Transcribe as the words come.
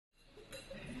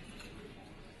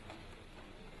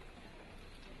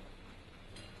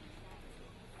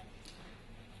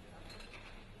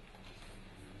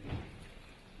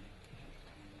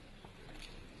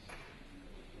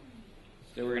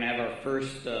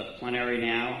first plenary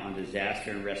now on disaster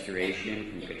and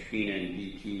restoration from Katrina and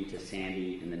BP to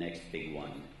Sandy and the next big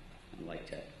one. I'd like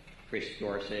to, Chris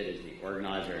Dorset is the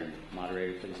organizer and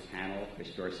moderator for this panel. Chris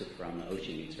Dorset from the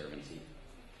Ocean Conservancy.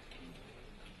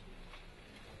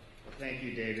 Well, thank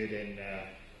you, David, and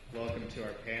welcome to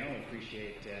our panel.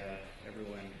 Appreciate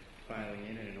everyone filing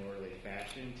in an orderly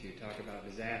fashion to talk about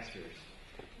disasters.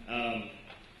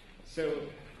 So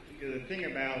the thing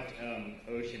about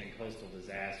ocean and coastal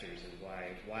disasters is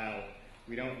while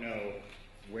we don't know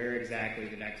where exactly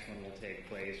the next one will take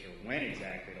place or when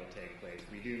exactly it'll take place,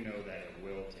 we do know that it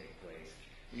will take place.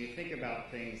 When you think about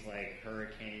things like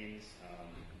hurricanes,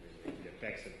 the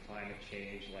effects of climate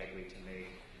change likely to make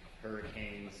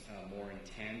hurricanes more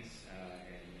intense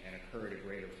and occur at a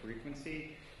greater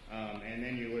frequency. And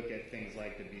then you look at things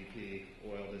like the BP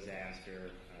oil disaster,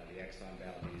 the Exxon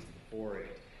Valdez before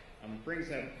it. It brings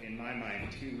up, in my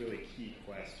mind, two really key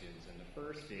questions. And the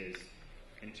first is,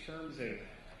 in terms of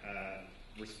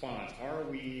response,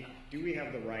 do we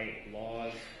have the right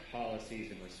laws, policies,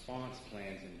 and response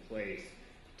plans in place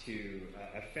to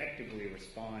effectively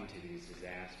respond to these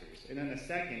disasters? And then the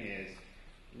second is,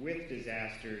 with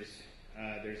disasters,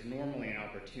 there's normally an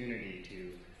opportunity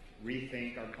to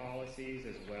rethink our policies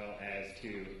as well as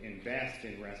to invest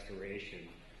in restoration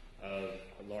of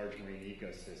large marine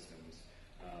ecosystems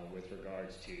with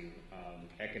regards to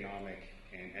economic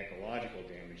and ecological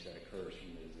damage that occurs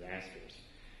from the disasters.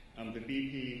 The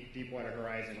BP Deepwater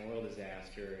Horizon oil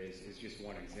disaster is just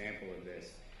one example of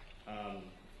this.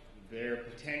 There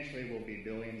potentially will be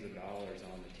billions of dollars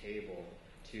on the table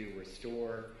to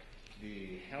restore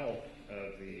the health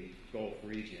of the Gulf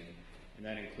region, and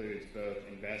that includes both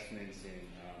investments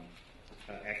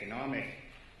in economic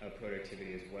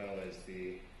productivity as well as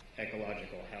the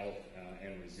ecological health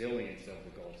and resilience of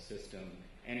the Gulf system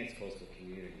and its coastal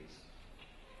communities.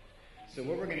 So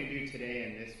what we're going to do today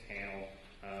in this panel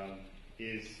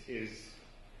is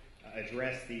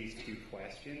address these two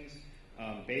questions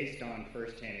based on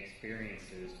firsthand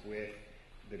experiences with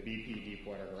the BP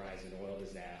Deepwater Horizon oil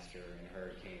disaster and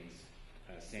Hurricanes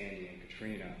Sandy and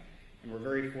Katrina. And we're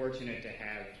very fortunate to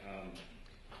have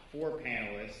four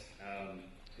panelists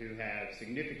who have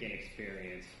significant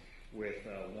experience with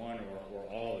one or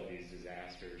all of these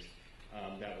disasters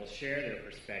that will share their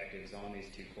perspectives on these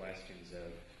two questions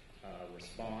of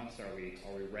response, are we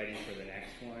ready for the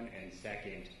next one, and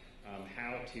second,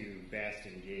 how to best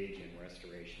engage in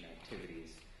restoration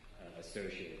activities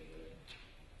associated with it.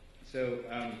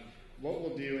 So what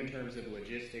we'll do in terms of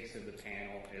logistics of the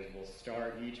panel is we'll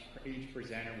start, each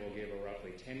presenter will give a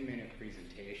roughly 10-minute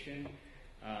presentation,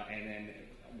 and then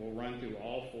we'll run through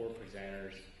all four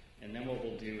presenters, and then what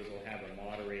we'll do is we'll have a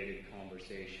moderated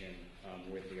conversation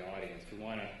with the audience. We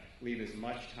want to leave as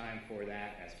much time for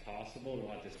that as possible. We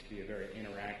want this to be a very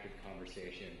interactive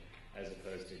conversation as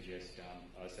opposed to just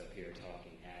us up here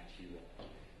talking at you all.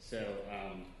 So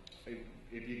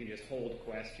if you can just hold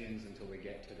questions until we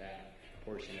get to that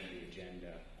portion of the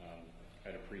agenda,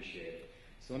 I'd appreciate it.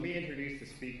 So let me introduce the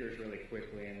speakers really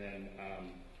quickly, and then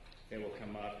they will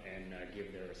come up and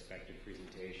give their respective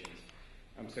presentations.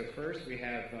 So first we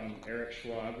have Eric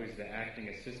Schwaab, who's the Acting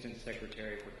Assistant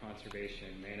Secretary for Conservation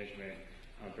and Management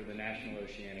for the National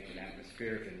Oceanic and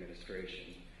Atmospheric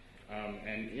Administration.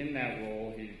 And in that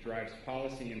role, he drives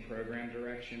policy and program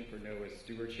direction for NOAA's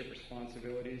stewardship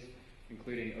responsibilities,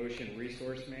 including ocean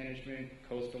resource management,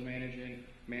 coastal management,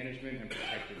 and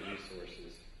protected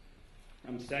resources.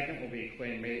 Second will be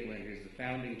Clay Maitland, who's the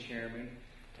founding chairman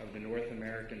of the North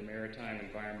American Maritime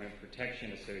Environment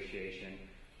Protection Association,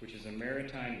 which is a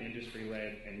maritime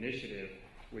industry-led initiative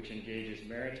which engages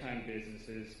maritime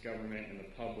businesses, government, and the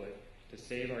public to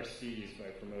save our seas by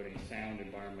promoting sound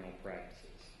environmental practices.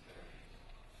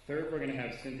 Third, we're going to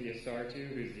have Cynthia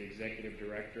Sarthou, who's the Executive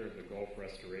Director of the Gulf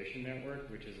Restoration Network,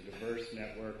 which is a diverse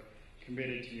network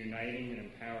committed to uniting and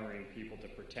empowering people to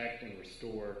protect and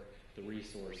restore the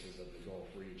resources of the Gulf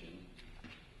region.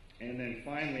 And then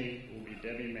finally will be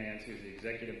Debbie Mance, who's the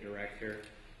Executive Director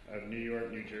of New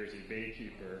York, New Jersey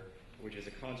Baykeeper, which is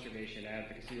a conservation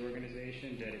advocacy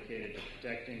organization dedicated to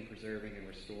protecting, preserving, and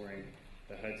restoring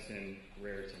the Hudson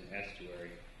Raritan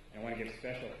Estuary. And I want to give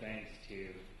special thanks to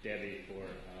Debbie for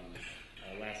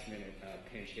last-minute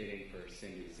pinch hitting for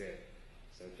Cindy Zipf.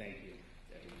 So thank you,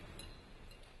 Debbie.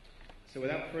 So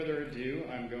without further ado,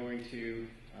 I'm going to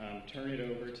turn it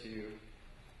over to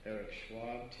Eric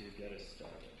Schwaab to get us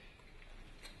started.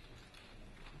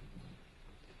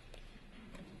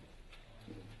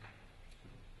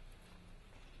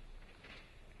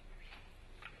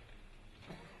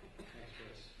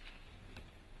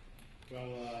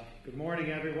 Well, good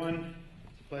morning, everyone.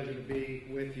 It's a pleasure to be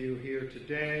with you here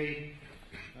today.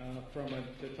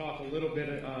 to talk a little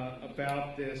bit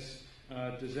about this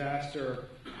disaster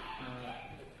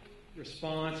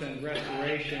response and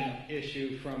restoration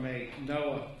issue from a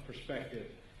NOAA perspective.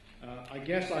 I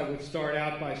guess I would start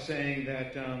out by saying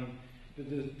that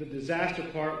the disaster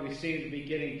part we seem to be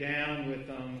getting down with,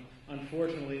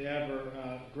 unfortunately,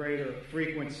 ever greater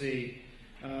frequency.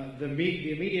 The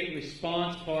immediate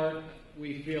response part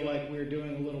we feel like we're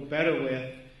doing a little better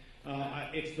with.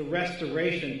 It's the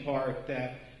restoration part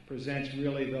that presents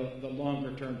really the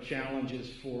longer-term challenges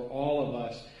for all of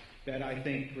us that I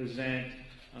think present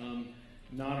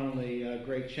not only a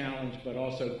great challenge but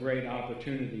also great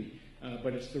opportunity.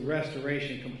 But it's the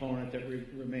restoration component that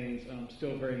remains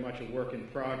still very much a work in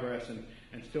progress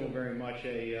and still very much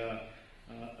a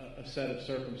set of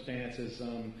circumstances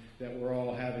that we're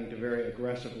all having to very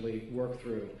aggressively work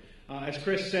through. As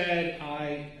Chris said,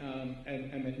 I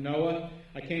am at NOAA.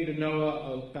 I came to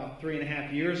NOAA about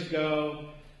 3.5 years ago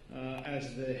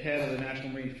as the head of the National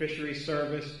Marine Fisheries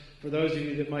Service. For those of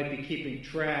you that might be keeping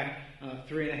track,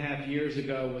 3.5 years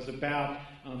ago was about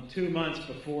 2 months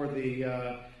before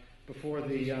the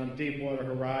Deepwater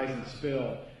Horizon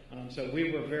spill. So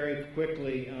we were very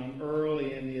quickly,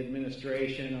 early in the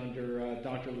administration under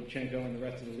Dr. Lubchenko and the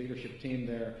rest of the leadership team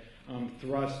there,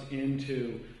 thrust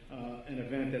into an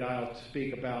event that I'll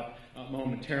speak about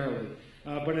momentarily.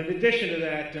 But in addition to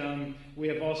that, we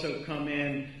have also come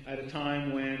in at a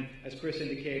time when, as Chris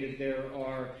indicated, there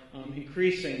are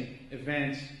increasing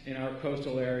events in our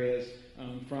coastal areas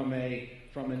from a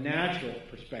natural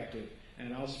perspective.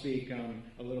 And I'll speak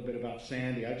a little bit about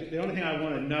Sandy. The only thing I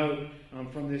want to note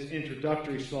from this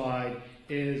introductory slide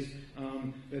is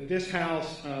that this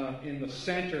house in the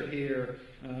center here,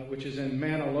 which is in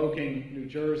Manahawkin, New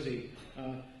Jersey.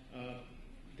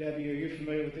 Debbie, are you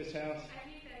familiar with this house? I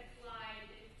think that slide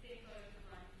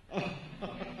is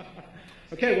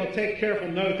Okay, well, take careful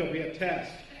note. There'll be a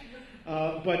test.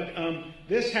 But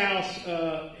this house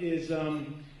is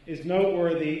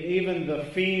noteworthy. Even the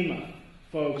FEMA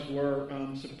folks were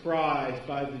surprised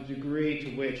by the degree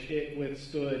to which it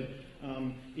withstood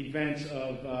events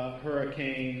of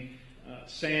Hurricane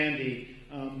Sandy,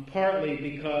 partly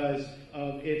because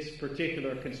of its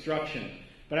particular construction.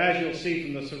 But as you'll see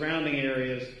from the surrounding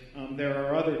areas, there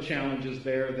are other challenges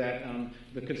there that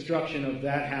the construction of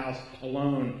that house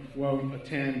alone won't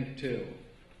attend to.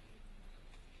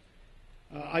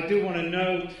 I do want to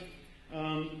note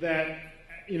that,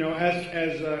 you know,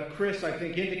 as Chris, I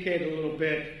think, indicated a little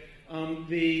bit,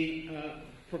 the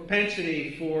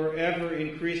propensity for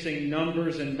ever-increasing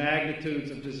numbers and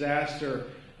magnitudes of disaster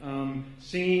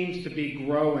seems to be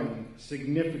growing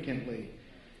significantly.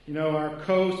 You know, our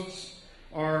coasts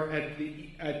are at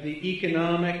the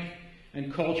economic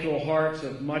and cultural hearts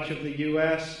of much of the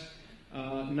U.S.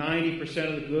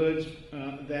 90% of the goods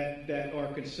that are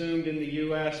consumed in the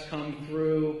U.S. come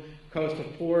through coastal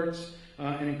ports.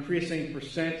 An increasing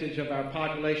percentage of our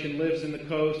population lives in the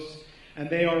coasts, and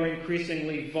they are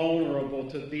increasingly vulnerable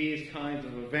to these kinds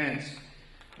of events.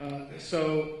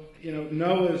 So, you know,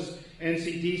 NOAA's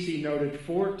NCDC noted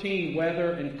 14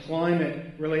 weather and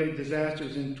climate-related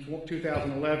disasters in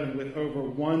 2011 with over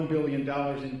 $1 billion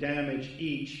in damage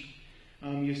each.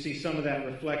 You see some of that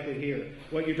reflected here.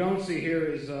 What you don't see here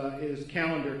is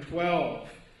calendar 12,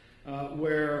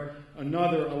 where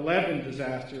another 11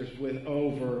 disasters with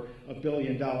over $1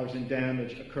 billion in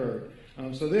damage occurred.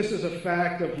 So this is a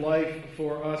fact of life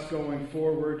for us going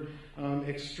forward.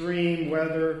 Extreme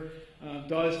weather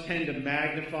does tend to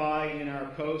magnify in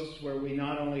our coasts, where we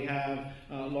not only have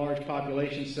large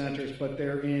population centers, but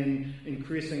they're in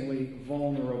increasingly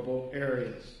vulnerable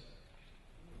areas.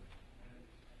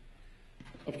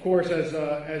 Of course,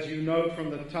 as you note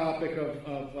from the topic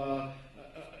of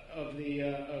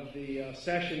the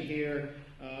session here,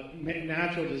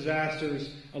 natural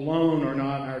disasters alone are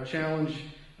not our challenge.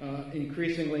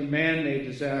 Increasingly, man-made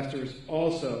disasters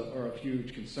also are of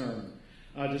huge concern.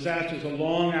 Disasters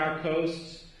along our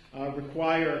coasts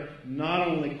require not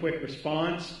only quick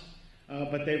response,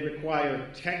 but they require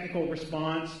technical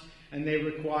response, and they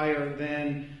require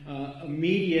then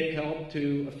immediate help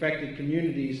to affected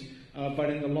communities. But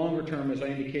in the longer term, as I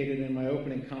indicated in my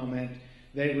opening comment,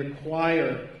 they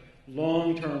require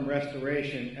long-term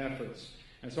restoration efforts.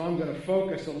 And so I'm going to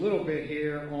focus a little bit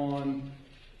here on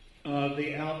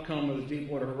the outcome of the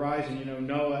Deepwater Horizon. You know,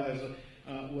 NOAA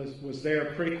was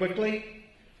there pretty quickly.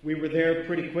 We were there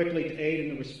pretty quickly to aid in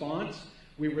the response.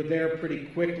 We were there pretty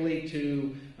quickly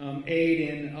to aid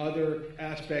in other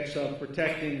aspects of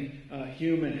protecting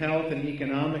human health and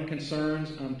economic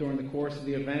concerns during the course of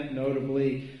the event,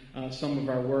 notably some of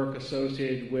our work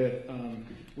associated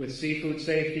with seafood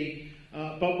safety.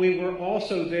 but we were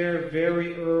also there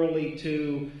very early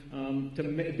to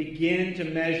begin to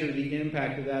measure the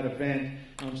impact of that event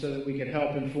so that we could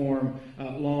help inform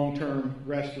long-term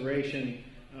restoration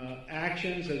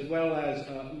actions, as well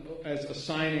as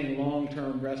assigning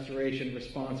long-term restoration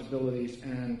responsibilities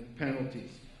and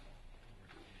penalties.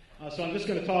 So I'm just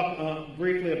going to talk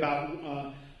briefly about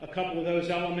a couple of those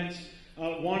elements.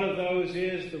 One of those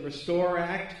is the Restore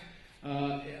Act.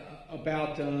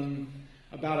 About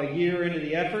a year into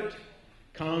the effort,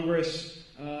 Congress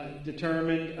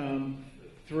determined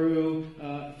through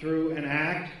an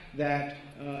act that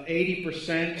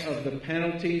 80% of the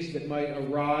penalties that might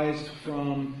arise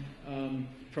from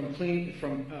Clean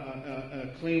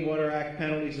Water Act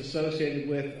penalties associated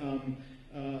with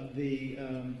the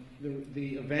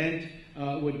event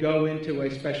would go into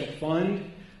a special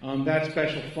fund. That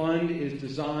special fund is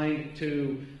designed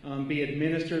to be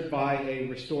administered by a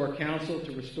Restore Council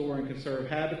to restore and conserve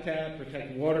habitat,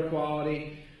 protect water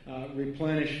quality,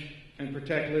 replenish and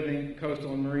protect living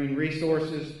coastal and marine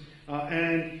resources,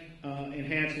 and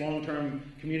enhance long-term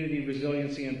community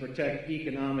resiliency and protect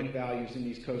economic values in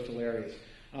these coastal areas.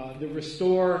 The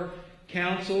Restore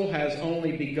Council has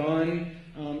only begun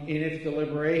in its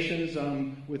deliberations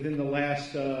within the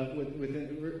last,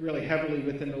 really heavily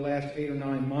within the last 8 or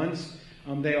 9 months.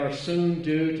 They are soon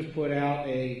due to put out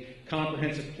a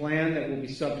comprehensive plan that will be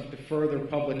subject to further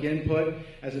public input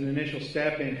as an initial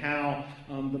step in how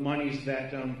the monies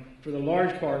that, for the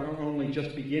large part, are only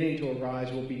just beginning to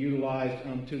arise will be utilized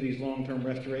to these long-term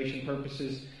restoration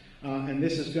purposes. And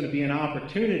this is going to be an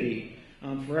opportunity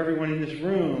for everyone in this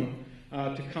room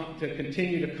to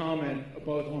continue to comment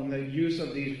both on the use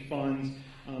of these funds,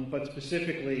 but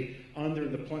specifically under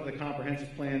the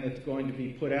comprehensive plan that's going to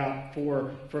be put out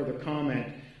for further comment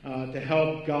to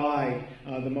help guide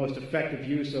the most effective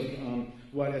use of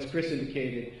what, as Chris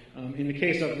indicated, in the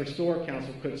case of Restore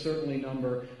Council, could certainly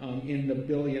number in the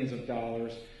billions of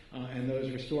dollars, and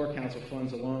those Restore Council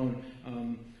funds alone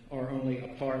are only a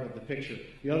part of the picture.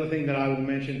 The other thing that I will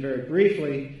mention very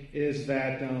briefly is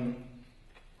that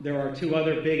there are 2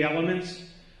 other big elements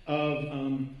of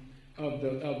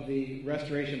the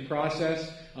restoration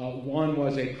process. One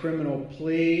was a criminal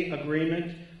plea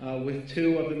agreement with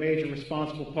 2 of the major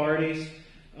responsible parties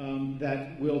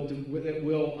that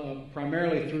will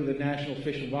primarily through the National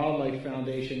Fish and Wildlife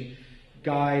Foundation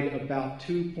guide about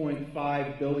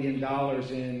 $2.5 billion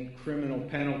in criminal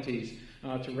penalties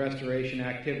to restoration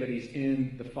activities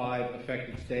in the 5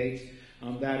 affected states.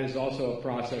 That is also a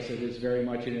process that is very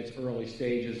much in its early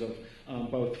stages of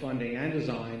both funding and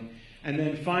design. And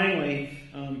then finally,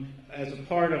 as a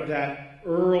part of that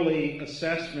early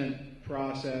assessment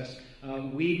process,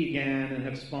 we began and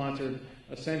have sponsored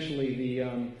essentially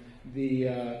the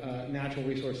natural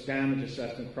resource damage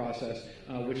assessment process,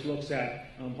 which looks at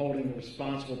holding the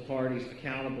responsible parties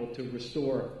accountable to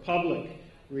restore public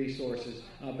resources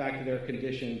back to their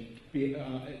condition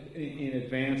in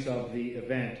advance of the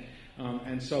event.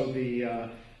 And so the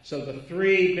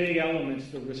 3 big elements,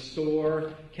 the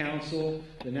Restore Council,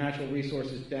 the Natural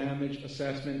Resources Damage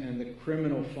Assessment, and the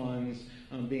criminal funds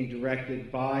being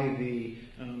directed by the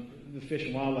Fish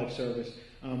and Wildlife Service,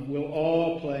 will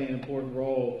all play an important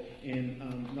role in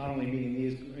not only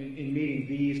meeting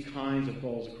these kinds of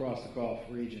goals across the Gulf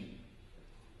region.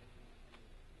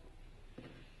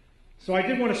 So I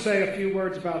did want to say a few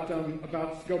words about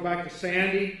go back to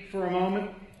Sandy for a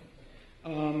moment.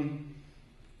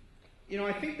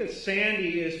 I think that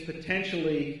Sandy is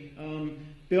potentially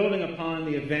building upon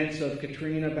the events of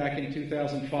Katrina back in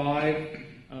 2005,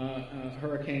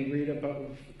 Hurricane Rita, but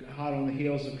hot on the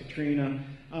heels of Katrina,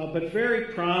 but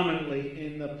very prominently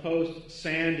in the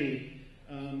post-Sandy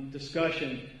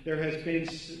discussion, there has been,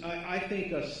 I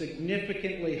think, a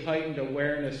significantly heightened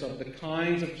awareness of the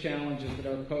kinds of challenges that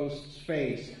our coasts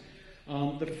face,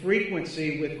 the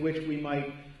frequency with which we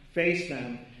might face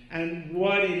them, and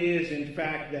what it is, in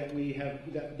fact, that we have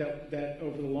that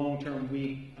over the long term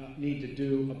we need to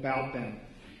do about them.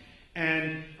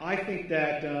 And I think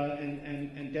that,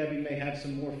 and Debbie may have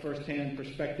some more firsthand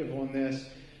perspective on this,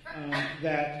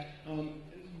 that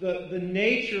the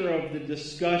nature of the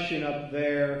discussion up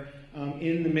there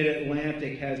in the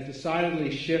Mid-Atlantic has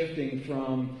decidedly shifting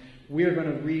from we're going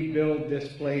to rebuild this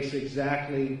place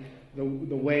exactly the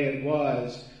way it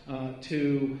was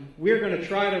to we're going to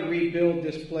try to rebuild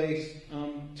this place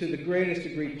to the greatest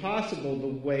degree possible the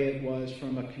way it was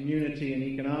from a community and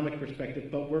economic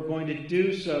perspective, but we're going to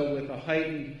do so with a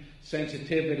heightened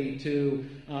sensitivity to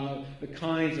the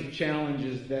kinds of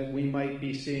challenges that we might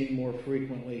be seeing more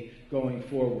frequently going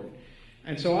forward.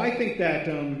 And so I think that,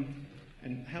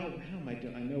 and how am I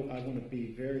doing? I know I want to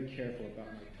be very careful about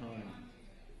my time.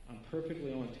 I'm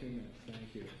perfectly on 2 minutes,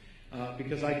 thank you.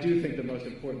 Because I do think the most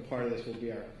important part of this will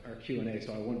be our Q&A,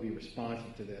 so I want to be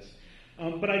responsive to this.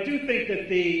 But I do think that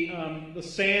the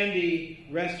Sandy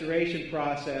restoration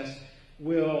process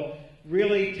will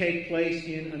really take place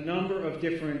in a number of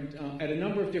different, at a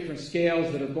number of different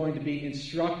scales that are going to be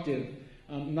instructive,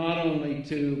 not only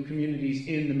to communities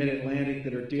in the Mid-Atlantic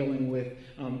that are dealing with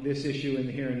this issue in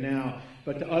the here and now,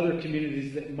 but to other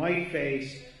communities that might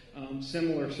face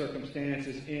similar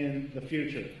circumstances in the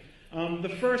future.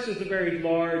 The first is the very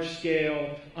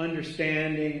large-scale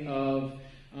understanding of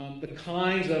the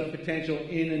kinds of potential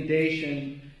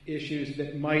inundation issues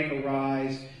that might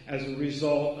arise as a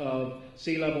result of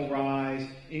sea level rise,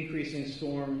 increasing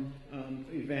storm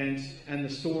events, and the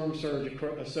storm surge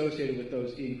associated with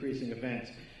those increasing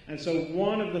events. And so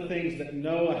one of the things that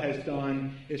NOAA has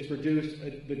done is produce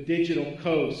the Digital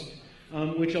Coast,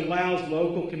 which allows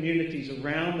local communities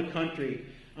around the country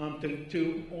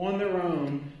to, on their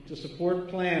own, to support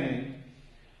planning,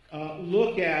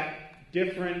 look at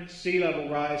different sea level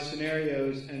rise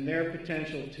scenarios and their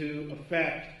potential to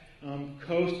affect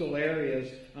coastal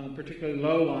areas, particularly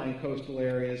low-lying coastal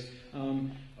areas,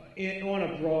 on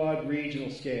a broad regional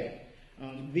scale.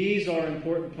 These are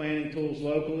important planning tools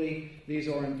locally. These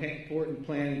are important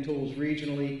planning tools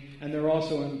regionally, and they're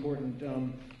also important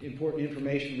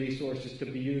information resources to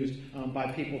be used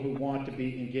by people who want to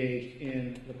be engaged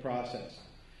in the process.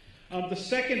 The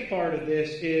second part of this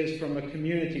is from a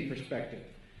community perspective.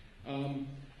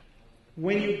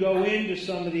 When you go into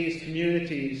some of these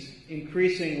communities,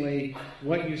 increasingly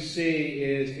what you see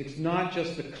is it's not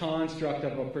just the construct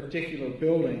of a particular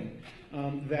building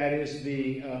that is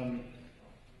the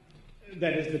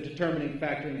determining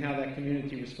factor in how that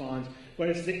community responds, but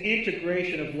it's the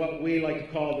integration of what we like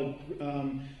to call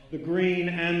the green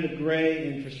and the gray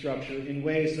infrastructure in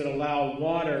ways that allow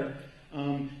water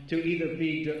to either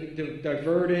be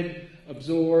diverted,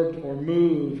 absorbed, or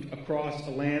moved across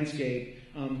a landscape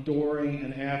during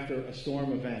and after a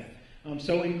storm event.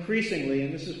 So increasingly,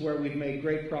 and this is where we've made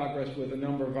great progress with a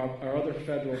number of our other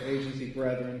federal agency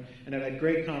brethren, and have had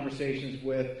great conversations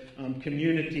with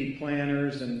community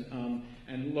planners and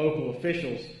local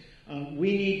officials,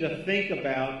 we need to think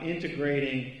about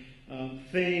integrating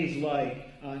things like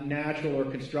natural or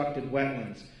constructed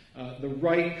wetlands, the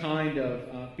right kind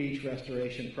of beach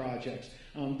restoration projects,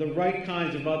 the right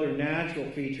kinds of other natural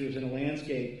features in a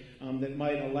landscape that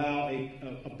might allow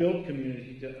a built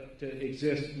community to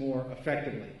exist more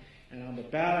effectively. And I'm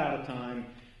about out of time,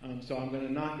 so I'm going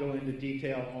to not go into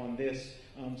detail on this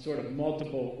sort of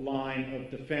multiple line of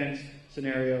defense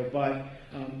scenario, but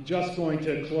just going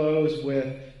to close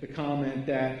with the comment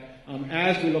that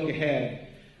as we look ahead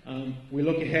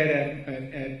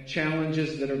at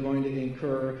challenges that are going to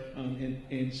incur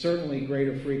in certainly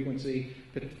greater frequency,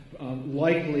 but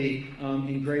likely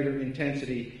in greater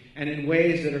intensity, and in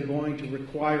ways that are going to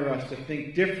require us to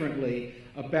think differently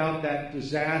about that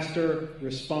disaster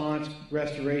response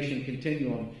restoration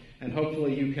continuum. And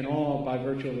hopefully you can all, by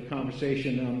virtue of the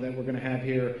conversation that we're going to have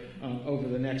here over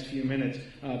the next few minutes,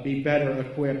 be better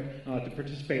equipped to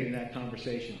participate in that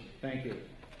conversation. Thank you.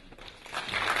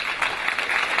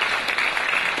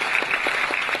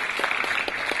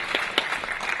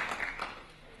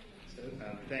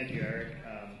 Thank you, Eric.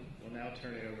 We'll now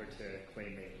turn it over to Clay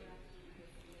Maitland.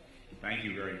 Thank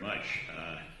you very much.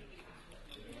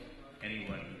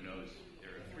 Anyone who knows,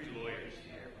 there are 3 lawyers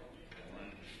here.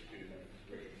 1, 2,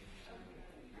 3.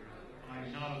 I'm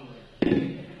not a lawyer.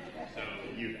 So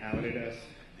You've outed us.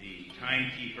 the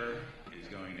timekeeper is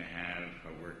going to have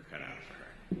her work cut out for her.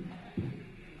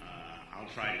 I'll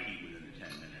try to keep within the 10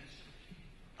 minutes.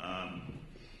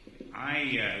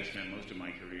 I spent most of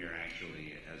my career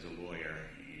actually as a lawyer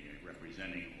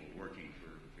representing or working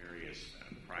for various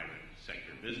private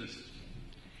sector businesses.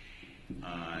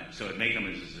 So it may come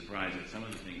as a surprise that some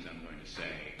of the things I'm going to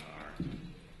say are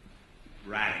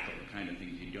radical, the kind of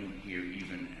things you don't hear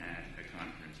even at a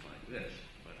conference like this,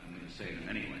 but I'm going to say them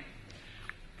anyway.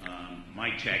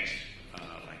 My text,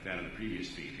 like that of the previous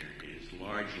speaker, is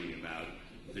largely about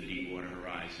the Deepwater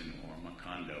Horizon or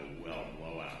Macondo well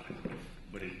blowout.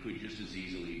 But it could just as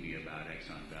easily be about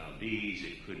Exxon Valdez.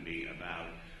 It could be about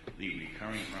the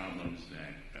recurring problems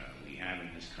that we have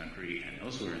in this country and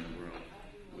elsewhere in the world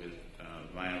with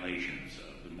violations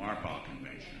of the MARPOL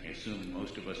Convention. I assume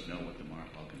most of us know what the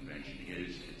MARPOL Convention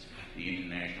is. It's the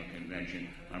International Convention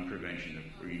on Prevention of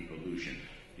Marine Pollution.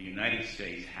 The United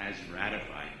States has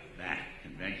ratified that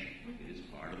convention. It is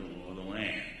part of the law of the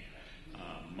land.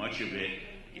 Much of it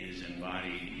is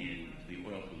embodied in the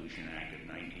Oil Pollution Act of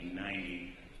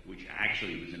 1990, which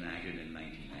actually was enacted in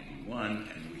 1991,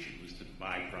 and which was the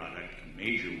byproduct, a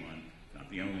major one, not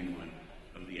the only one,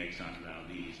 of the Exxon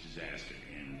Valdez disaster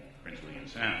in Prince William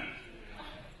Sound.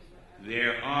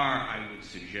 There are, I would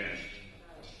suggest,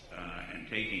 and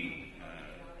taking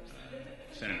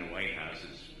Senator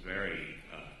Whitehouse's very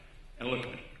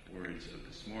eloquent words of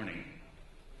this morning,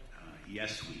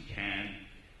 yes, we can.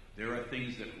 There are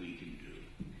things that we can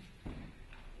do.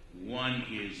 One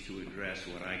is to address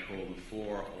what I call the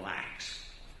 4 lacks.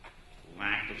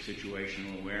 Lack of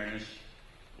situational awareness,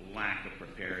 lack of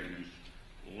preparedness,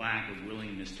 lack of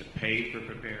willingness to pay for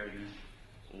preparedness,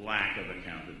 lack of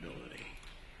accountability.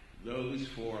 Those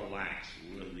 4 lacks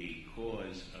were the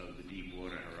cause of the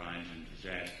Deepwater Horizon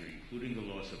disaster, including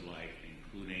the loss of life,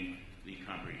 including the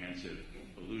comprehensive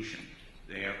pollution.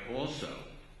 They are also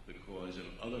the cause of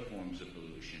other forms of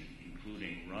pollution,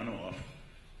 including runoff.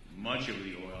 Much of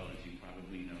the oil, as you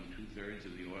probably know, 2/3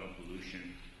 of the oil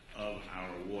pollution of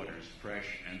our waters,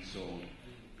 fresh and salt,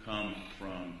 come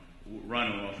from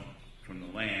runoff from the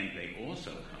land. They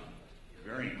also come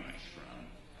very much from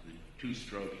the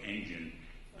 2-stroke engine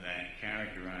that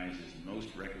characterizes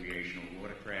most recreational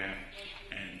watercraft,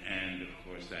 and of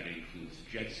course that includes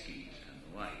jet skis and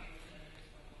the like.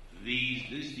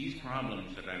 These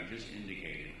problems that I've just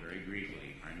indicated very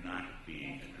briefly are not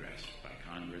being addressed by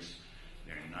Congress.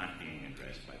 They're not being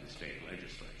addressed by the state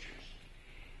legislatures.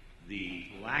 The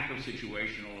lack of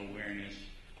situational awareness,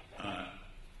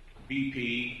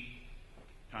 BP,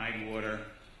 Tidewater,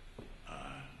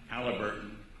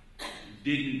 Halliburton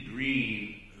didn't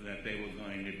dream that they were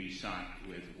going to be socked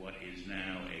with what is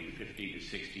now a $50 to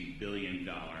 $60 billion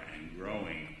and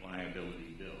growing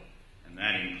liability bill. And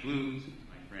that includes,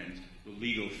 my friends, the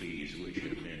legal fees, which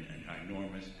have been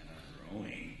enormous and are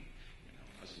growing. You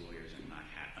know, us lawyers are not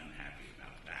unhappy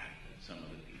about that, but some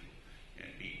of the people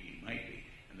at BP might be.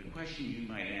 And the question you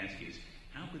might ask is,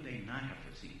 how could they not have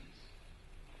foreseen this?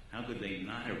 How could they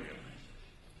not have realized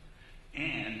this?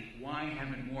 And why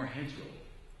haven't more heads rolled?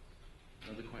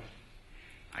 Another question.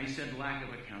 I said lack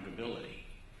of accountability.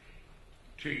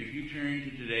 If you turn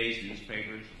to today's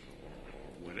newspapers,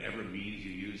 or whatever means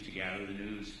you use to gather the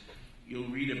news, you'll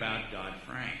read about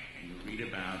Dodd-Frank, and you'll read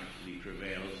about the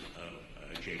travails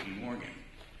of J.P. Morgan.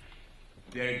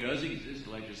 There does exist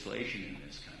legislation in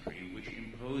this country which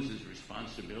imposes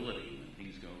responsibility when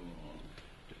things go wrong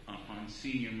upon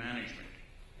senior management.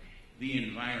 The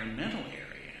environmental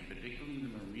area, and particularly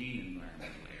the marine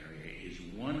environmental area, is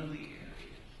one of the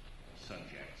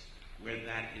subjects where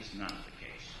that is not the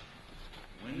case.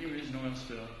 When there is an oil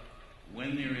spill,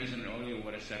 when there is an oil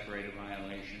water separator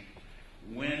violation,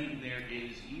 when there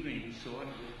is, even you saw it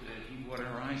with the Deepwater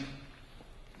Horizon,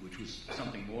 which was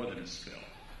something more than a spill,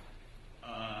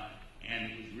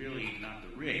 and it was really not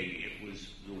the rig, it was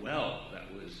the well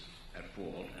that was at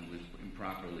fault and was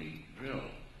improperly drilled.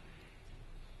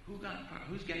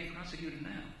 Who's getting prosecuted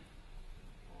now?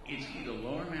 It's either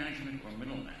lower management or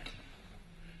middle management.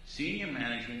 Senior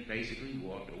management basically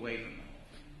walked away from the whole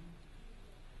thing.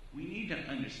 We need to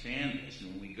understand this,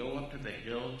 and when we go up to the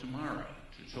Hill tomorrow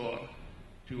to talk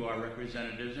to our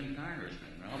representatives and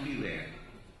congressmen, and I'll be there,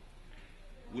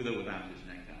 with or without this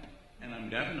necktie. And I'm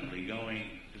definitely going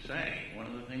to say, one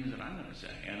of the things that I'm going to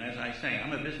say, and as I say,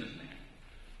 I'm a businessman,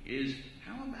 is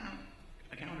how about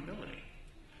accountability?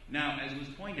 Now, as was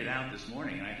pointed out this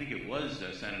morning, and I think it was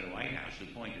Senator Whitehouse who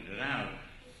pointed it out,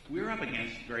 we're up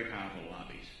against very powerful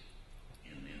lobbies.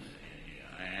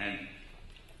 And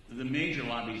the major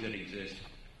lobbies that exist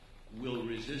will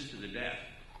resist to the death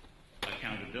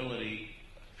accountability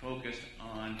focused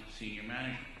on senior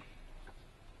management.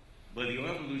 But the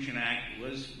Oil Pollution Act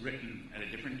was written at a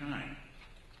different time.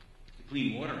 The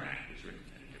Clean Water Act was written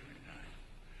at a different time.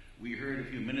 We heard a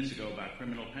few minutes ago about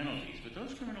criminal penalties, but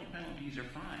those criminal penalties are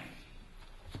fines.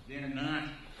 They're not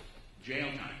jail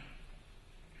time.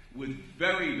 With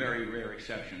very, very rare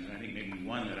exceptions, and I think maybe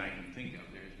one that I can think of,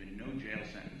 there has been no jail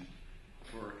sentence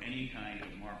for any kind of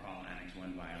Marpol Annex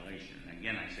 1 violation. And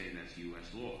again, I say that's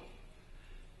U.S. law.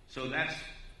 So that's,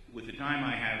 with the time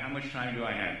I have, how much time do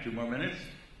I have? 2 more minutes?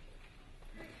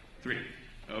 3.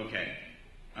 Okay.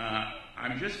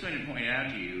 I'm just going to point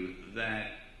out to you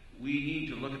that we need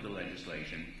to look at the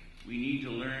legislation. We need to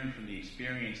learn from the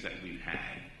experience that we've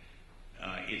had.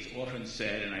 It's often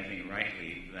said, and I think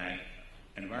rightly, that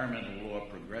environmental law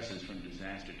progresses from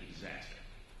disaster to disaster,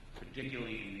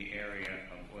 particularly in the area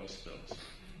of oil spills,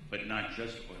 but not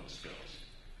just oil spills.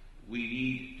 We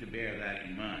need to bear that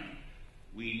in mind.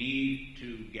 We need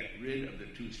to get rid of the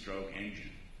 2-stroke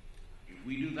engine. If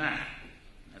we do that,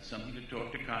 that's something to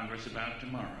talk to Congress about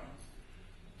tomorrow,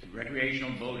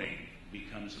 recreational boating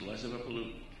becomes less of a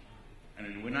pollutant,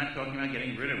 And we're not talking about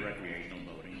getting rid of recreational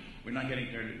boating. We're not getting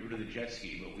rid of the jet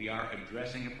ski, but we are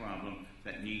addressing a problem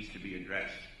that needs to be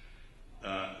addressed.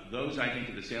 Those, I think,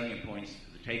 are the salient points,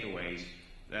 the takeaways,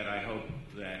 that I hope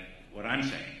that what I'm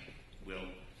saying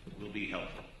will be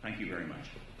helpful. Thank you very much.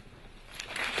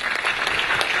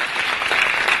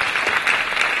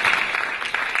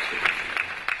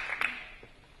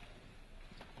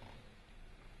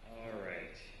 All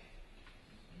right.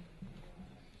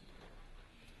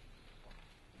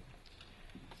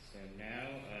 So now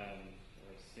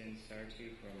we'll send Sarthou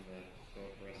from the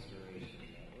Gulf Restoration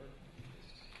Network.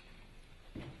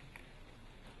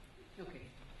 Okay.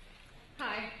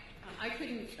 Hi. I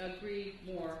couldn't agree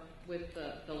more with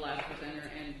the last presenter,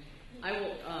 and I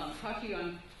will talk to you.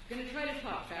 I'm going to try to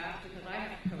talk fast because I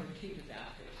have to cover two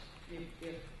disasters.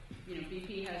 If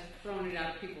BP has thrown it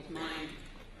out of people's minds,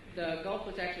 the Gulf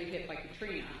was actually hit by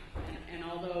Katrina, and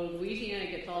although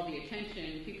Louisiana gets all the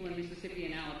attention, people in Mississippi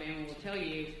and Alabama will tell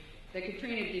you that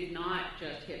Katrina did not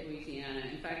just hit Louisiana.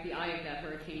 In fact, the eye of that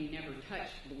hurricane never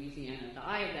touched Louisiana. The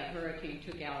eye of that hurricane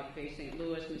took out Bay St.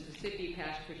 Louis, Mississippi,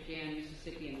 past Christiana,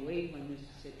 Mississippi, and Maitland,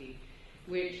 Mississippi,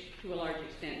 which to a large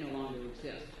extent no longer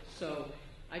exists. So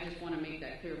I just want to make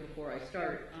that clear before I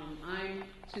start. I'm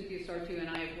Cynthia Sarthou, and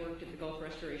I have worked at the Gulf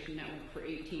Restoration Network for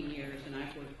 18 years, and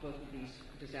I've worked both of these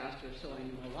disasters, so I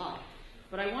know a lot.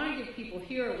 But I want to give people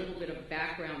here a little bit of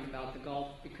background about the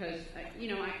Gulf because,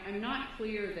 I'm not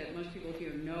clear that most people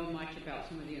here know much about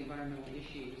some of the environmental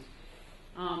issues.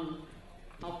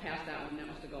 I'll pass that one. That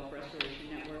was the Gulf Restoration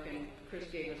Network, and Chris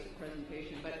gave us a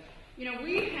presentation. But,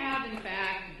 we have, in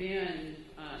fact, been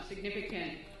a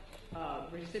significant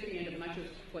recipient of much of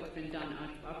what's been done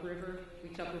upriver.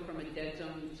 We suffer from a dead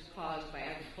zone that's caused by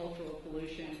agricultural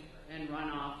pollution and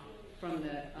runoff from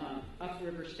the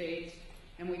upriver states.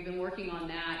 And we've been working on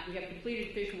that. We have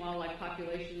depleted fish and wildlife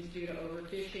populations due to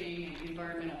overfishing and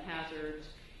environmental hazards.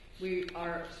 We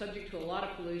are subject to a lot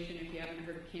of pollution. If you haven't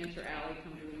heard of Cancer Alley,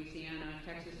 come to Louisiana.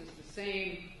 Texas is the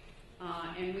same.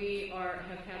 And we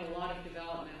have had a lot of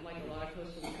development, like a lot of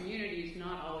coastal communities,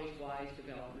 not always wise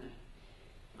development.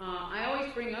 I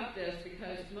always bring up this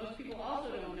because most people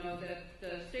also don't know that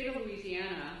the state of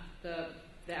Louisiana,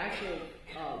 the actual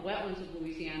wetlands of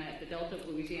Louisiana, at the Delta of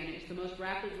Louisiana, is the most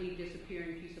rapidly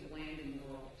disappearing piece of land in the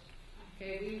world.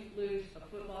 Okay, we lose a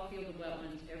football field of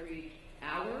wetlands every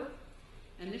hour,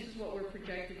 and this is what we're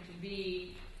projected to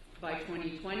be by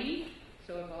 2020.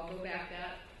 So if I'll go back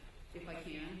if I can,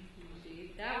 you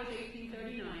see, that was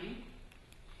 1839.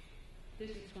 This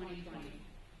is 2020.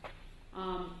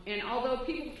 And although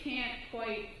people can't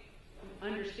quite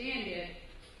understand it,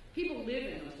 people live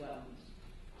in those wetlands.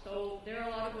 So there are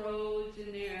a lot of roads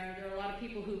in there. There are a lot of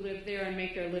people who live there and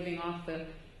make their living off the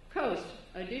coast.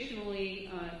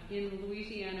 Additionally, in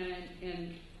Louisiana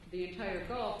and the entire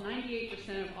Gulf,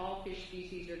 98% of all fish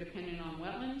species are dependent on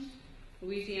wetlands.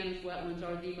 Louisiana's wetlands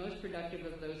are the most productive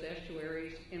of those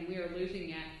estuaries, and we are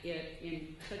losing it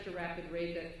in such a rapid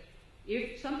rate that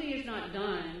if something is not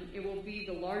done, it will be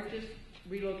the largest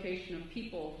relocation of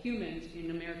people, humans, in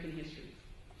American history.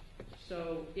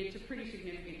 So it's a pretty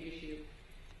significant issue.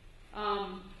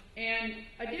 And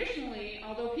additionally,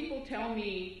 although people tell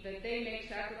me that they make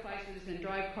sacrifices and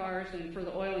drive cars and for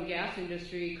the oil and gas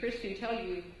industry, Chris can tell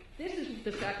you this is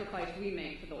the sacrifice we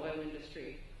make for the oil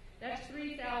industry. That's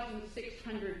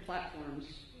 3,600 platforms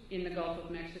in the Gulf of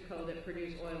Mexico that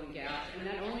produce oil and gas, and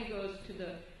that only goes to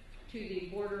the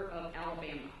border of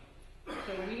Alabama.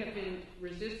 So we have been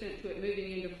resistant to it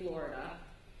moving into Florida.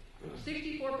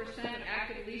 64% of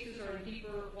active leases are in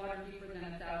water deeper than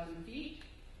 1,000 feet.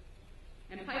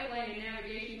 And pipeline and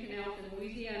navigation canals in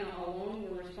Louisiana alone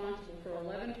were responsible for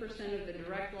 11% of the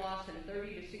direct loss and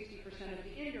 30 to 60% of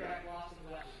the indirect loss of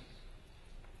wetlands.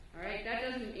 All right, that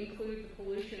doesn't include the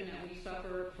pollution that we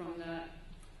suffer from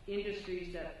the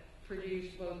industries that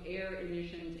produce both air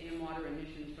emissions and water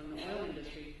emissions from the oil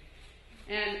industry.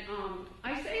 And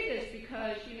I say this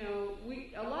because,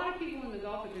 a lot of people in the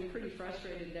Gulf have been pretty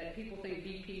frustrated that people think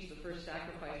BP is the first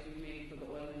sacrifice we've made for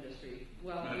the oil industry.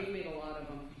 Well, we've made a lot of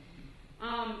them.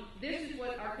 This is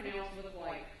what our canals look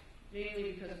like,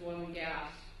 mainly because of oil and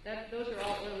gas. Those are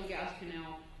all oil and gas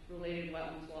canal-related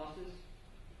wetlands losses.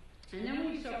 And then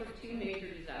we suffered two major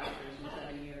disasters in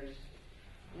 7 years.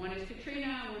 One is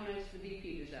Katrina, and one is the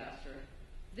BP disaster.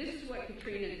 This is what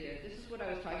Katrina did. This is what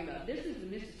I was talking about. This is the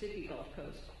Mississippi Gulf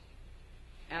Coast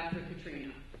after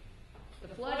Katrina. The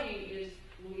flooding is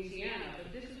Louisiana,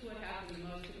 but this is what happened to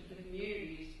most of the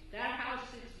communities. That house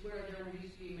sits where there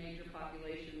used to be major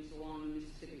populations along the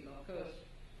Mississippi Gulf Coast.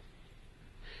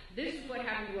 This is what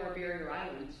happened to our barrier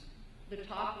islands. The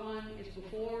top one is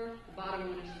before, the bottom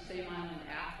one is the same island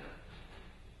after.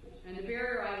 And the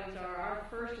barrier islands are our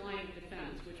first line of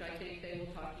defense, which I think they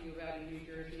will talk to you about in New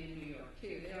Jersey and New York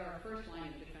too. They are our first line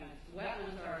of defense. The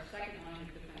wetlands are our second line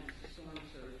of defense to storm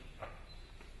surge.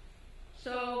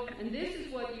 So, and this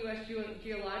is what U.S.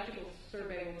 Geological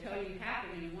Survey will tell you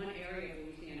happened in one area of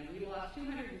Louisiana. We lost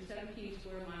 217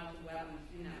 square miles of wetlands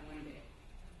in that one day.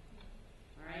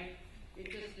 All right? It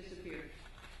just disappeared.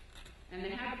 And the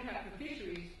habitat for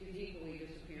fisheries is equally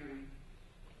disappearing.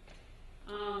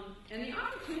 And the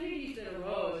opportunities that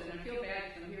arose, and I feel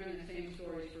bad because I'm hearing the same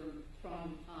stories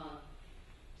from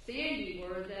Sandy,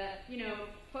 were that,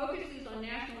 focuses on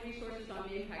national resources on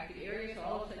the impacted areas, so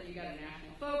all of a sudden you got a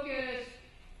national focus.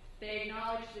 They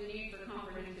acknowledged the need for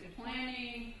comprehensive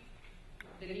planning,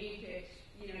 the need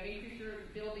to, increase your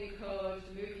building codes,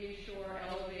 move inshore,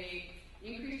 elevate,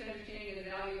 increase understanding of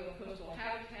the value of coastal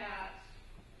habitats.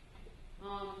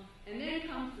 And then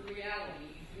comes the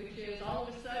reality, which is all of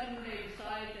a sudden they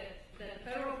decide that the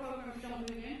federal programs don't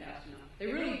move in fast enough.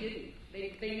 They really didn't.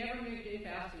 They never moved in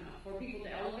fast enough for people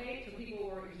to elevate, so people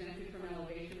were exempted from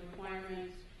elevation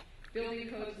requirements. Building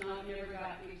codes never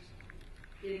got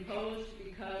imposed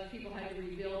because people had to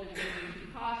rebuild and it was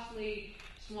too costly.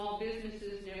 Small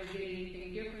businesses never did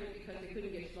anything different because they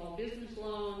couldn't get small business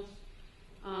loans.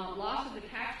 Loss of the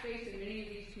tax base in many of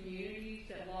these communities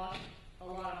that lost a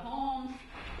lot of homes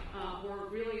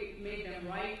really made them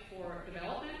ripe for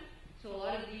development. So a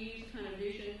lot of these kind of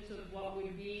visions of what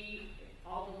would be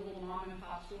all the little mom and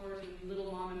pop stores and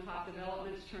little mom and pop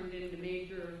developments turned into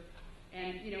major.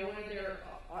 And one of their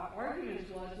arguments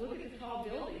was, look at the tall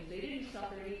buildings. They didn't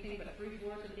suffer anything but 3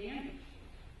 floors of damage.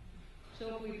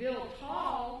 So if we build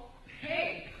tall,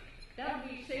 hey, that would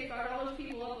be safeguard all those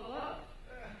people up above.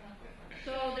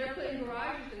 So they're putting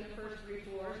garages in the first 3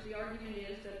 floors. The argument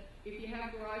is that if you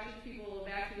have garages, people will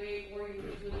evacuate or you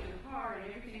will lose your car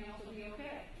and everything else will be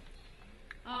okay.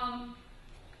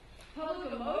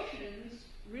 Public emotions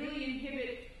really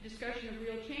inhibit discussion of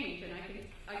real change, and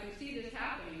I can see this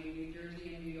happening in New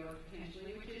Jersey and New York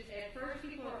potentially, which is at first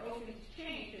people are open to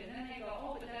change, and then they go,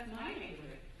 oh, but that's my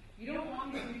neighborhood. You don't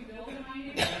want me to rebuild in my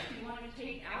neighborhood? You want to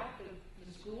take out the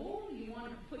school? You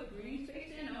want to put green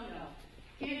space in? Oh, no.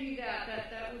 Can't do that.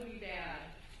 That would be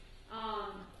bad.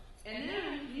 And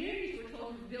then communities were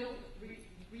told to build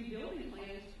rebuilding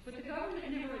plans, but the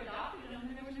government never adopted them,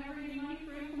 and there was never any money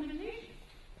for implementation.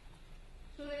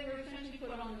 So they were essentially put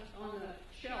on the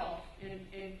shelf, and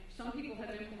some people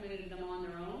have implemented them on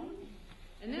their own.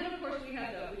 And then, of course, we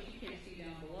have which you can't see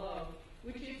down below,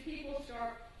 which is people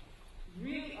start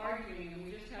really arguing, and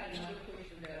we just had another push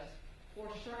for this,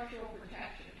 for structural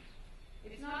protections.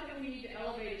 It's not that we need to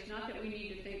elevate, it's not that we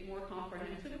need to think more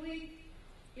comprehensively.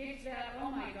 It's that, oh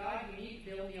my God, you need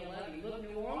to build me a levee. Look,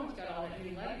 New Orleans got all that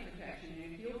new levee protection,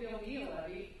 and if you'll build me a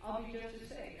levee, I'll be just as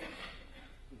safe.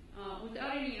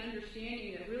 Without any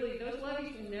understanding that really those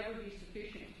levees will never be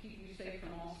sufficient to keep you safe from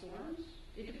all storms.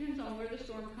 It depends on where the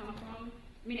storm comes from.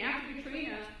 I mean, after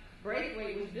Katrina,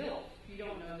 Breakaway was built. If you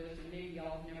don't know this, and maybe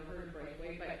y'all have never heard of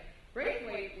Breakaway, but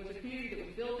Breakaway was a community that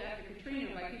was built after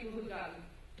Katrina by people who got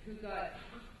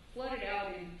flooded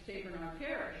out in St. Bernard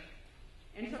Parish.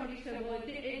 And somebody said, well,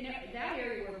 that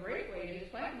area where Breakaway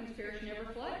is, Plaquemines Parish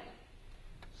never flooded.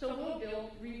 So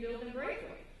we'll rebuild in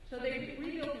Breakaway. So they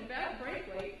rebuilt in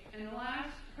Breakaway, and the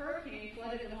last hurricane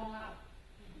flooded them all out.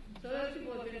 So those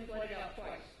people have been flooded out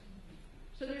twice.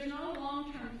 So there's no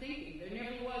long-term thinking. There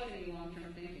never was any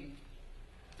long-term thinking.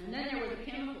 And then there were the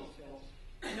chemical spills.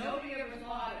 Nobody ever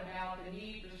thought about the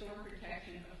need for storm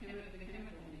protection of the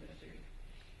chemical industry.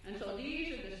 And so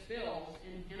these are the spills,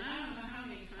 and I don't know how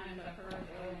many times I've heard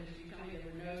the oil industry tell me there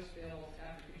were no spills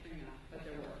after Katrina, but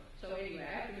there were. So anyway,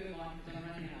 I have to move on because I'm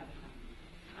running out of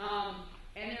time.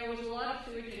 And there was a lot of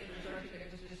sewage infrastructure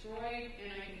that was destroyed,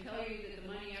 and I can tell you that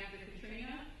the money after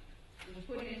Katrina was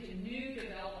put into new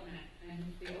development, and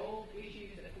the old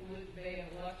issues that polluted the Bay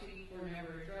of Biloxi were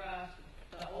never addressed.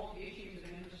 The old issues of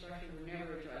infrastructure were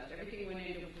never addressed. Everything went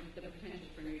into the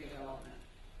potential for new development.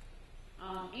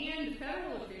 And the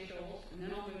federal officials, and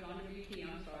then I'll move on to BP,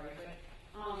 I'm sorry, but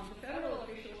the federal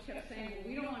officials kept saying,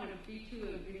 well, we don't want to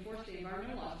enforce the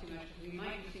environmental laws too much because we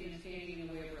might be seen as standing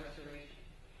in the way of restoration.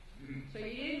 So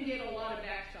you didn't get a lot of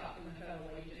backstop from the federal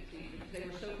agencies because they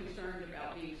were so concerned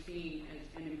about being seen as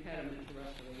an impediment to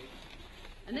restoration.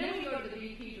 And then we go to the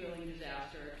BP drilling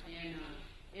disaster, and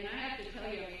I have to tell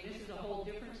you, I mean, this is a whole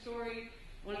different story.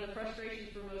 One of the frustrations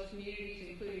for most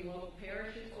communities, including local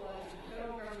parishes, was the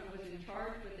federal government was in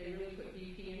charge, but they really put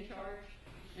BP in charge.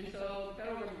 And so the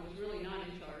federal government was really not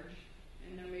in charge.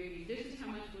 And there may be, this is how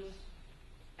much was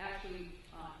actually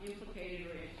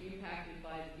implicated or impacted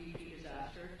by the BP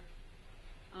disaster.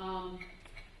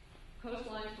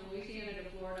 coastlines from Louisiana to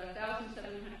Florida,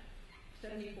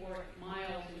 1,774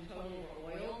 miles in total were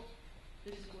oiled.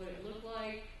 This is what it looked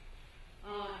like.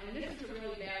 And this is a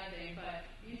really bad thing, but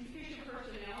insufficient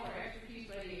personnel or expertise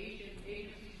by the agencies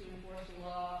to enforce the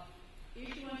law,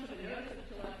 issuance of a notice of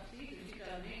telepathy in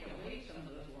 2008 that waived some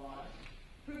of those laws,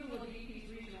 approval of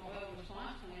BP's regional oil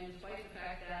response plan despite the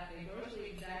fact that they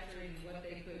grossly exaggerated what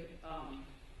they could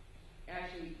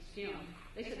actually skim.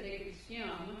 They said they could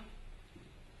skim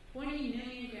 20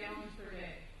 million gallons per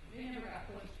day. They never got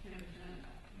close to 10% of that.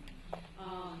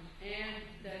 And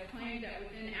the claim that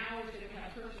within hours they would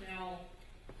have personnel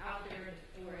out there that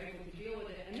were able to deal with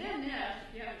it. And then this,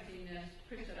 if you haven't seen this,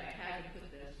 Chris said I had to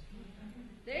put this.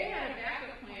 They had a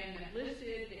backup plan that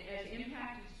listed as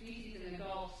impacted species in the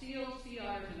Gulf seals, sea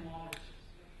otters, and walruses.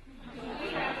 So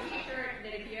we have a t-shirt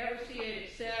that if you ever see it,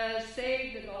 it says,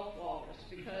 "Save the Gulf walrus,"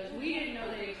 because we didn't know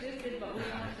they existed, but we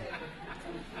want to save them.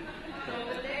 So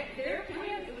but their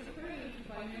plan, it was approved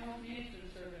by Mineral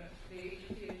Management Service, the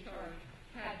agency in charge,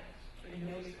 had this, and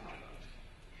no stop.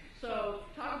 So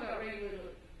talk about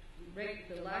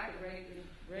the lack of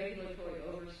regulatory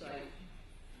oversight.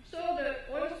 So the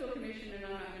Oil Spill Commission, and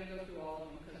I'm not going to go through all of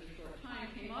them because of short time,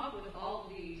 came up with all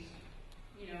of these,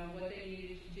 what they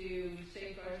needed to do,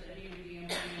 safeguards that needed to be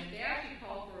implemented. They actually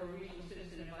called for a regional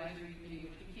citizen advisory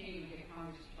committee, which we can't even get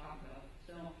Congress to talk about.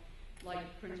 So, like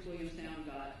Prince William Sound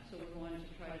got, so we're going to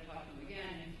try to talk to them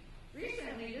again. And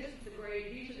recently, these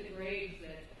are the grades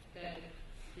that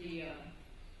the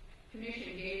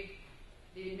commission gave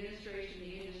the administration,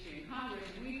 the industry, and Congress,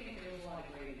 and we think there was a lot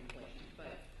of grade inflation.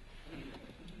 But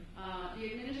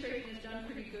the administration has done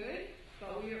pretty good,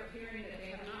 but we are hearing that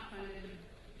they have not funded the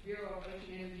Bureau of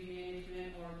Ocean Energy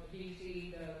Management, or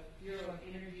BC, the Bureau of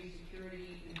Energy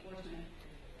Security Enforcement,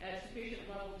 at sufficient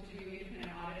level to do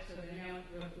independent audits, so they're now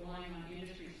relying on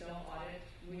industry self-audits.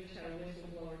 We just had a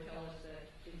whistleblower tell us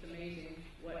that it's amazing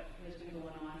what has been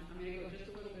going on. I'm going to go just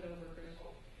a little bit over, Chris.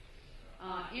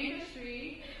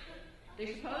 Industry,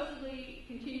 they supposedly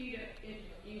continue to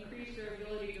increase their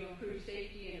ability to improve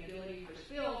safety and ability for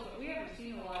spills, but we haven't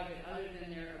seen a lot of it other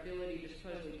than their ability to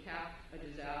supposedly cap a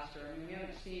disaster. I mean, we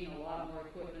haven't seen a lot more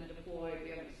equipment deployed,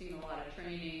 we haven't seen a lot of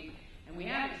training, and we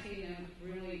haven't seen them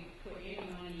really put any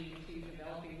money into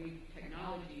developing new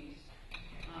technologies,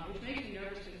 which makes me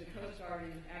nervous because the Coast Guard,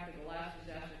 after the last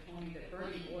disaster, told me that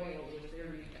burning oil was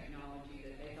their new technology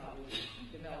that they thought was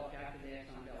developed after the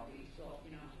Exxon Valdez. So,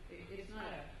 it's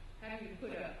not having to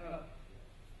put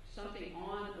something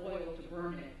on oil to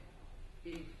burn it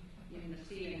in the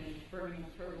sea and then burning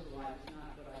the turtles alive is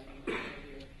not what I think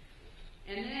here.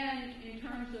 And then, in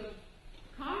terms of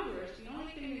Congress, the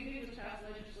only thing they did was pass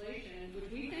legislation, which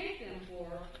we thank them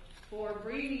for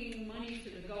bringing money to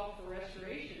the Gulf for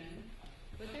restoration,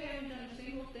 but they haven't done a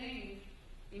single thing,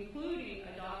 including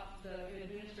adopt the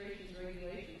administration's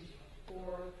regulations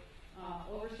for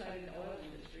oversight of the oil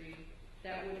industry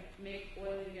that would make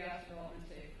oil and gas development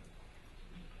safer.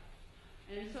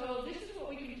 And so this is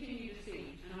what we continue to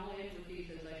see, and I'll end with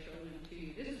these as I show them to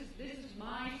you. This is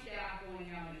my staff going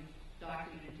out and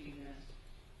documenting this.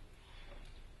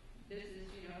 This is,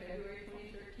 February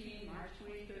 2013, March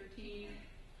 2013.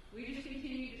 We just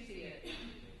continue to see it.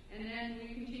 And then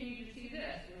we continue to see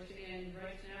this. We're seeing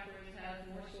red snapper has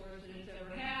more sores than it's ever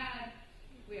had.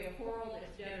 We have coral that's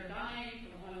dead or dying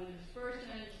from one of the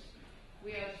dispersants.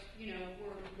 We have,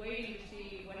 we're waiting to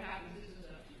see what happens. This is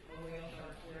a whale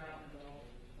shark. We're out in the Gulf.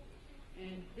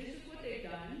 And this is what they've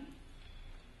done.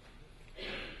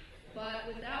 But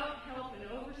without help and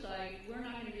oversight, we're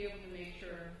not going to be able to make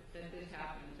sure that this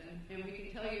happens. And we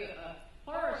can tell you a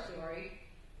horror story.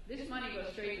 This money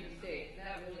goes straight to the state.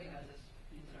 That really has us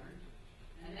concerned.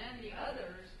 And then the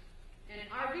others, and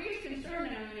our biggest concern,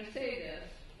 and I'm going to say this,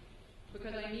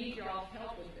 because I need your all's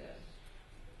help with this,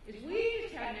 is we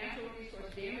just had natural resource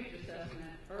damage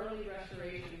assessment early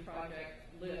restoration project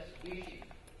list issued.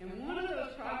 And one of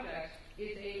those projects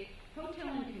is a hotel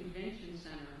and convention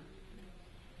center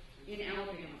in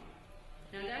Alabama.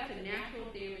 Now that's a natural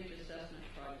damage assessment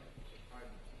project.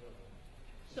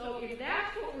 So if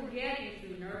that's what we're getting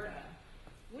through NERDA,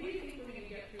 what do you think we're going to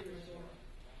get through RESORE?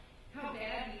 How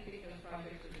bad do you think those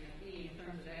projects are going to be in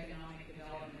terms of economic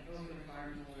development or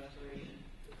environmental restoration?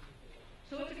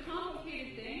 So it's a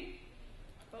complicated thing,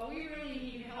 but we really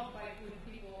need help by people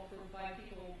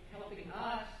helping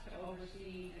us to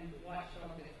oversee and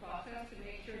watchdog this process to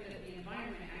make sure that the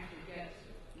environment actually gets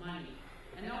money.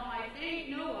 And though I thank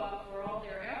NOAA for all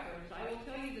their efforts, I will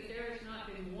tell you that there has not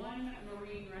been one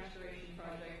marine restoration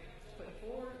project put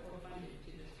forward or funded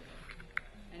to this day.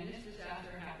 And this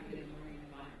disaster happened in the marine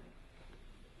environment.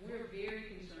 We're very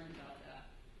concerned about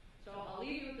that. So I'll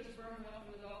leave you with this burn well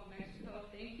from the Gulf of Mexico.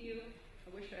 Thank you.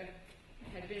 I wish I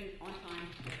had been on time.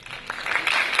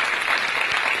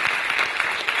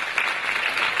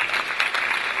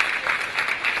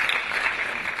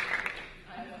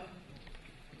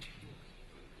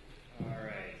 All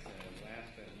right, so last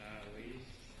but not least,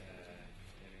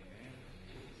 Debbie Mann,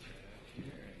 set up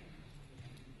here, and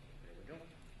there we go.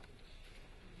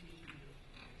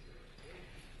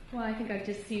 Well, I think I've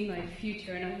just seen my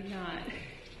future, and I'm not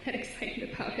that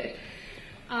excited about it.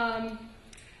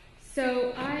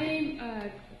 So I'm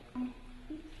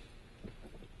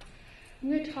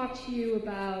going to talk to you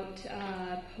about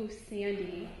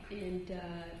post-Sandy and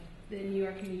the New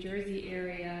York and New Jersey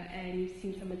area, and you've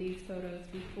seen some of these photos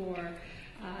before.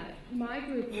 My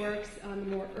group works on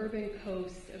the more urban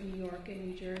coast of New York and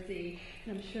New Jersey,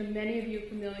 and I'm sure many of you are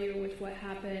familiar with what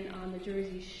happened on the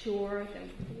Jersey Shore.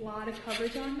 There's a lot of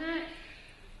coverage on that.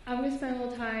 I'm going to spend a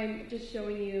little time just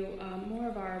showing you more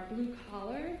of our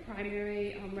blue-collar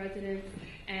primary residents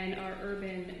and our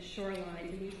urban shorelines.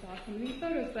 And you saw some of these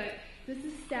photos, but this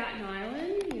is Staten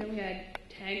Island. You know, we had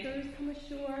tankers come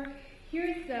ashore.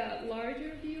 Here's the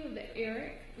larger view of the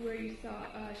Eric, where you saw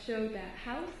showed that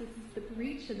house. This is the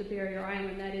breach of the barrier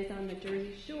island that is on the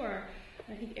Jersey Shore.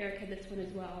 I think Eric had this one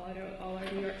as well. All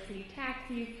our New York City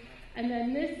taxis. And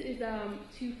then this is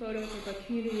two photos of a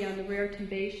community on the Raritan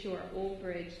Bay Shore, Old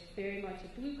Bridge, very much a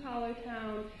blue-collar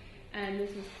town, and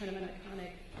this was kind of an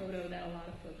iconic photo that a lot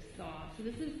of folks saw. So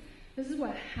this is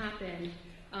what happened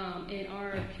in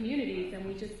our communities, and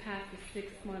we just passed the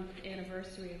 6-month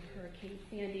anniversary of Hurricane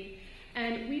Sandy.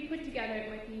 And we put together, it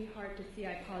might be hard to see,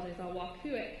 I apologize, I'll walk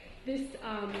through it, this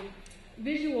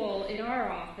visual in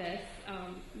our office.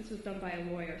 This was done by a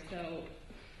lawyer, so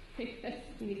we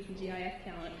need some GIS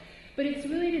talent. But it's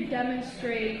really to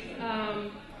demonstrate,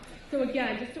 so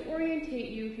again, just to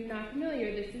orientate you if you're not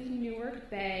familiar, this is Newark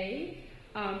Bay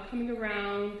coming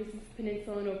around, this is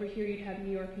Peninsula, and over here you'd have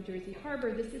New York and Jersey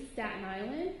Harbor. This is Staten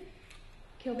Island,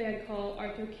 Kill Van Kull,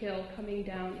 Arthur Kill coming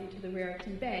down into the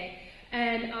Raritan Bay.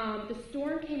 And the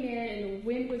storm came in and the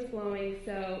wind was blowing,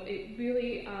 so it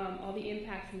really, all the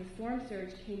impacts and the storm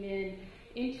surge came in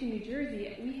into New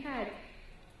Jersey. We had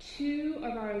 2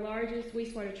 of our largest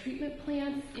wastewater treatment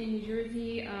plants in New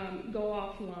Jersey go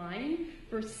offline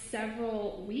for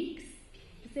several weeks.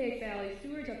 Passaic Valley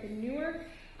Sewage up in Newark,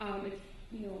 it's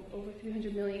over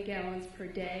 300 million gallons per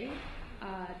day.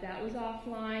 That was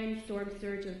offline. Storm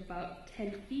surge of about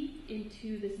 10 feet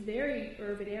into this very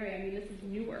urban area. I mean, this is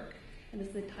Newark, and this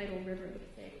is the tidal river, the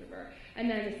Passaic River. And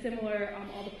then a similar,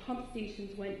 all the pump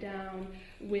stations went down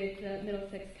with the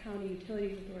Middlesex County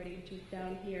Utilities Authority, which is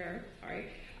down here. Sorry.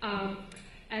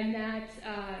 And that,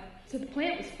 so the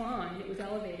plant was fine, it was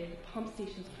elevated, the pump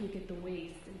stations couldn't get the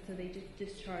waste, and so they just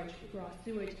discharged raw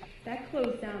sewage. That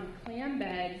closed down clam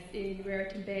beds in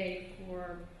Raritan Bay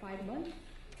for 5 months,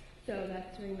 so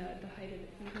that's during the height of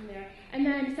the season there. And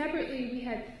then separately, we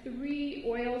had 3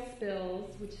 oil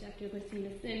spills, which after listening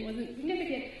to Sin wasn't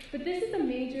significant, but this is a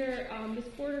major, this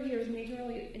border here is a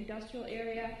majorly industrial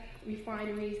area,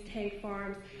 refineries, tank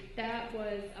farms. That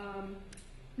was,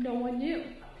 no one knew.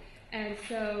 And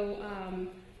so,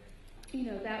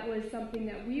 that was something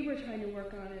that we were trying to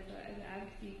work on as an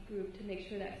advocacy group to make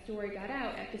sure that story got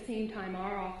out. At the same time,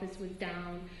 our office was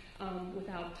down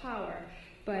without power.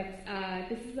 But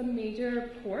this is a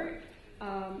major port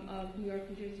of New York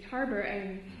and Jersey Harbor,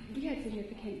 and we had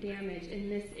significant damage in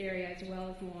this area as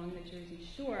well as along the Jersey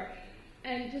Shore.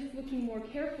 And just looking more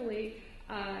carefully,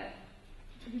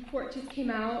 the report just came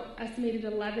out, estimated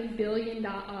 11 billion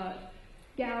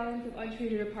gallons of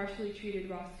untreated or partially treated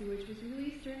raw sewage was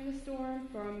released during the storm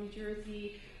from New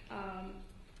Jersey,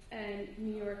 and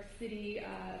New York City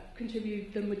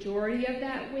contributed the majority of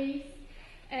that waste.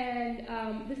 And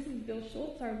this is Bill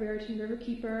Schultz, our Raritan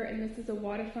Riverkeeper, and this is a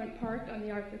waterfront park on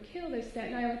the Arthur Kill. There's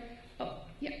Staten Island. Oh,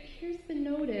 yeah, here's the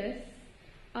notice.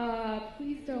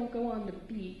 Please don't go on the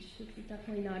beach. This is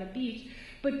definitely not a beach.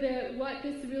 But what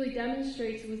this really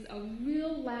demonstrates was a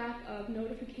real lack of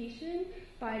notification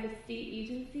by the state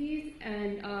agencies,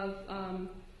 and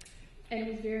it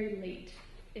was very late.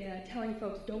 Telling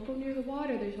folks, don't go near the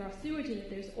water, there's raw sewage in it,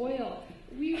 there's oil.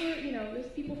 We were,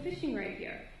 there's people fishing right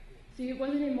here. So it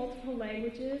wasn't in multiple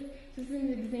languages. So this is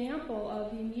an example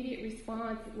of the immediate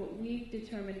response. What we've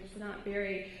determined is not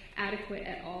very adequate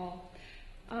at all.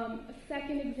 A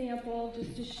second example,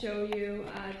 just to show you,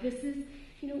 this is,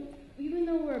 even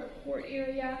though we're a port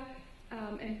area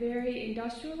and very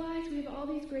industrialized, we have all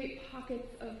these great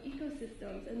pockets of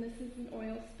ecosystems. And this is an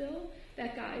oil spill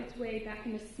that got its way back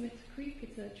into Smith Creek.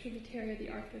 It's a tributary of the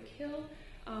Arthur Kill.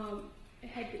 It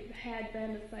had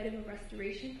been the site of a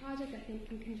restoration project, I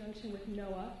think in conjunction with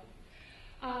NOAA.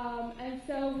 And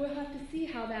so we'll have to see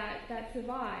how that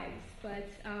survives. But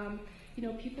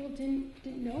people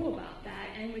didn't know about that,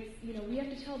 and we have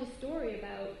to tell the story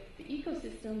about the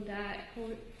ecosystem that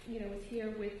is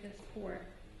here with this port.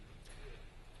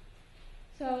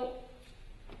 So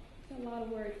it's a lot of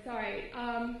words. Sorry.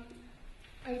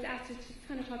 I was asked to just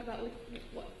kind of talk about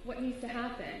what needs to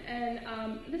happen,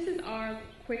 and this is our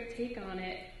quick take on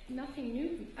it. Nothing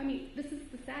new. This is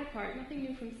the sad part. Nothing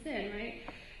new from sin, right?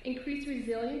 Increased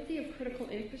resiliency of critical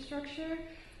infrastructure.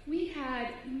 We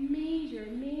had major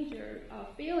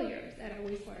failures at our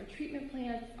wastewater treatment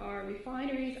plants, our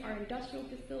refineries, our industrial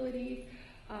facilities,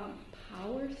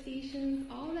 power stations.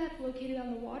 All that's located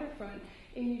on the waterfront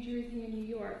in New Jersey and New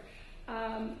York.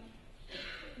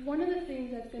 One of the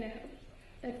things that's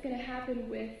going to happen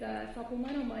with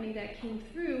supplemental money that came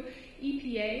through,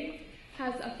 EPA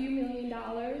has a few $1 million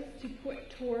to put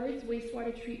towards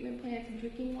wastewater treatment plants and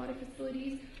drinking water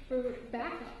facilities for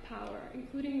backup power,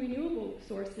 including renewable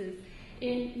sources.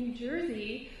 In New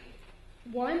Jersey,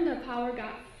 the power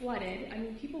got flooded.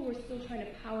 People were still trying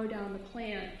to power down the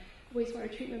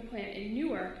wastewater treatment plant in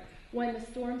Newark when the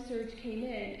storm surge came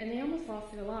in, and they almost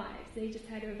lost their lives. They just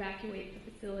had to evacuate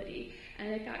the facility, and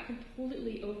it got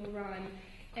completely overrun.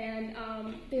 And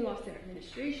they lost their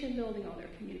administration building, all their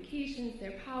communications,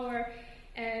 their power.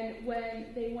 And when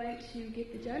they went to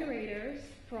get the generators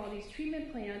for all these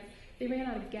treatment plants, they ran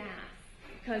out of gas.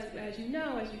 Because as you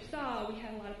saw, we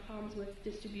had a lot of problems with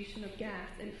distribution of gas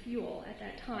and fuel at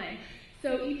that time.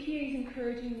 So EPA is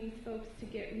encouraging these folks to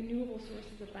get renewable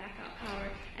sources of backup power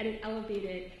at an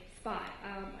elevated spot.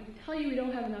 I can tell you we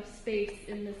don't have enough space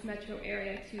in this metro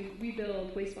area to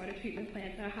rebuild wastewater treatment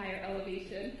plants at a higher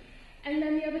elevation. And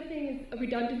then the other thing is a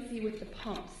redundancy with the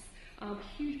pumps.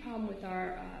 Huge problem with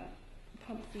our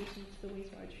pump stations to the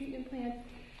wastewater treatment plants.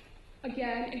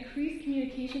 Again, increased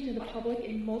communication to the public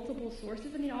in multiple sources.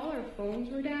 All our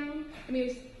phones were down. It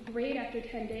was great after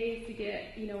 10 days to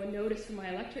get, a notice from my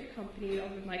electric company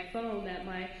over my phone that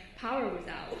my power was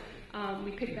out.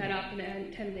 We picked that up, and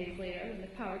then 10 days later, and the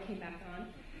power came back on.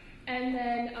 And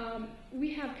then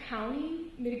we have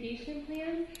county mitigation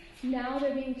plans. Now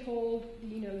they're being told,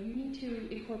 you need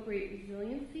to incorporate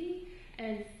resiliency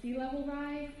and sea level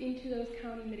rise into those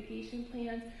county mitigation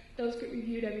plans. Those get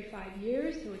reviewed every 5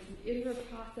 years, so it's an iterative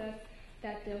process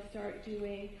that they'll start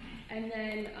doing. And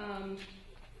then,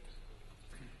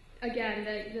 again,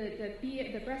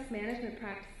 the breast management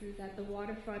practices at the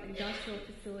waterfront industrial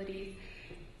facilities,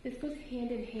 this goes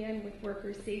hand in hand with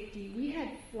worker safety. We had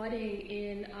flooding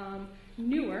in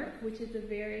Newark, which is a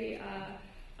very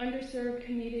underserved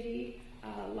community,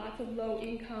 lots of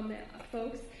low-income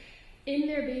folks. In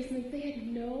their basements, they had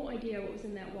no idea what was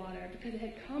in that water because it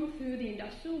had come through the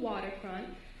industrial waterfront,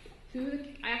 through the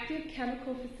active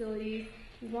chemical facilities,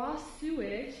 raw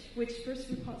sewage, which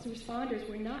first responders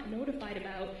were not notified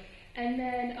about, and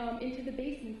then into the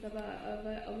basements of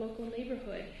a local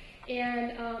neighborhood.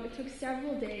 And it took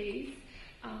several days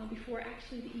before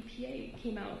actually the EPA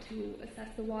came out to assess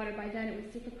the water. By then, it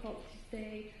was difficult to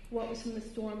say what was from the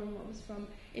storm and what was from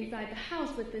inside the house,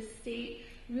 but the state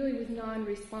really was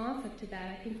non-responsive to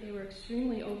that. I think they were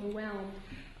extremely overwhelmed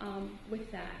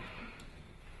with that.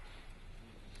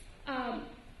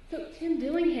 So Tim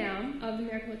Dillingham of the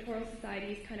American Littoral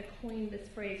Society has kind of coined this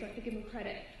phrase, so I have to give him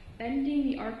credit, bending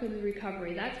the arc of the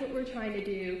recovery. That's what we're trying to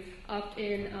do up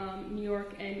in New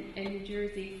York and New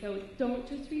Jersey. So don't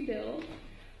just rebuild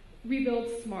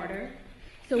smarter.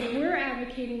 So we're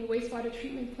advocating the wastewater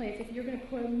treatment plants. If you're going to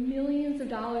pour millions of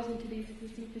dollars into these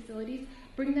existing facilities,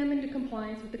 bring them into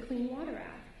compliance with the Clean Water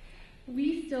Act.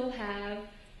 We still have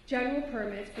general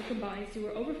permits for combined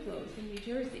sewer overflows in New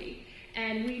Jersey.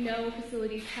 And we know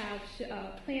facilities have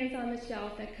plans on the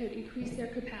shelf that could increase their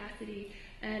capacity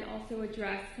and also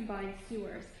address combined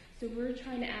sewers. So we're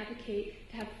trying to advocate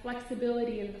to have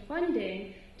flexibility in the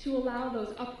funding to allow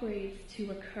those upgrades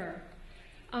to occur.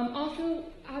 Also,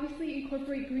 obviously,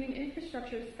 incorporate green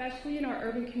infrastructure, especially in our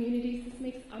urban communities. This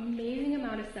makes an amazing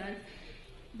amount of sense.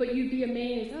 But you'd be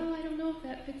amazed, I don't know if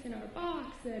that fits in our box,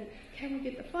 and can we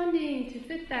get the funding to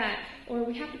fit that? Or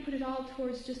we have to put it all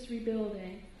towards just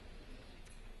rebuilding.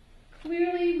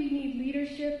 Clearly, we need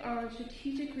leadership on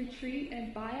strategic retreat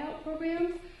and buyout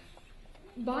programs.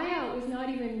 Buyout was not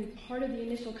even part of the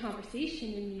initial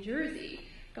conversation in New Jersey.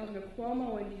 Governor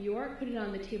Cuomo in New York put it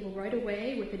on the table right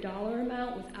away with a dollar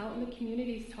amount, was out in the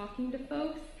communities talking to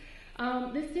folks.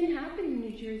 This didn't happen in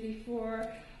New Jersey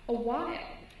for a while.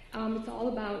 It's all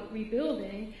about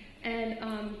rebuilding. And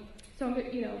so I'm,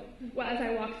 as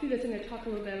I walk through this, I'm going to talk a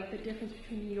little bit about the difference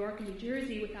between New York and New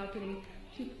Jersey without getting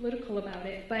too political about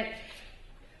it. But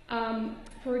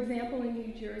for example, in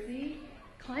New Jersey,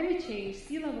 climate change,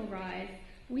 sea level rise,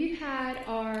 we've had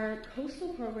our coastal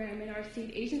program in our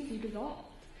state agency dissolved.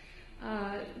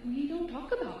 We don't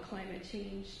talk about climate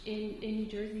change in New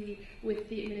Jersey with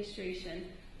the administration.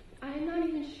 I'm not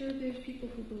even sure there's people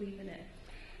who believe in it.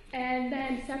 And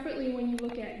then separately, when you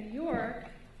look at New York,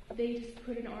 they just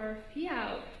put an RFP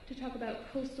out to talk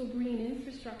about coastal green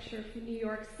infrastructure for New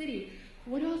York City.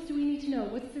 What else do we need to know?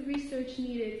 What's the research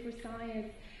needed for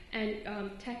science and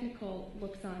technical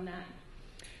looks on that?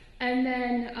 And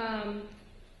then,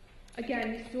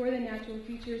 again, restore the natural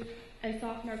features and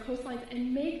soften our coastlines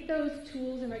and make those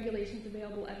tools and regulations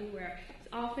available everywhere.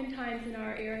 So oftentimes in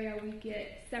our area, we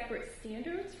get separate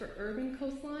standards for urban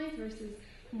coastlines versus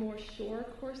more shore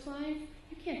coastlines.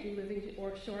 You can't do living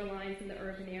or shorelines in the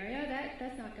urban area.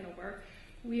 That's not going to work.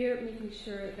 We're making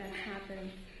sure that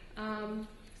happens.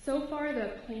 So far,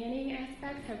 the planning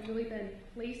aspects have really been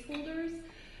placeholders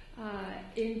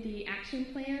in the action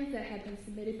plans that have been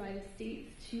submitted by the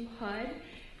states to HUD.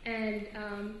 And,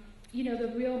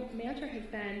 the real mantra has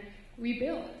been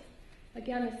rebuild.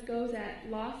 Again, this goes at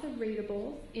loss of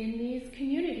ratables in these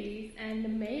communities, and the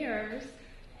mayors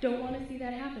don't want to see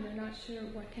that happen. They're not sure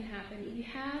what can happen. We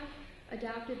have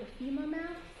adopted the FEMA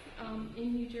maps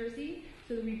in New Jersey,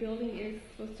 so the rebuilding is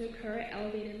supposed to occur at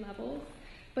elevated levels.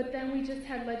 But then we just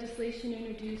had legislation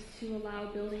introduced to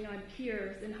allow building on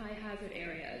piers in high hazard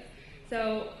areas.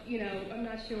 So, I'm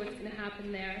not sure what's going to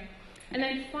happen there. And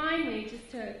then finally, just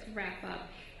to wrap up,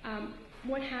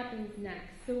 what happens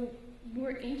next? So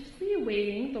we're anxiously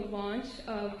awaiting the launch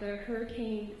of the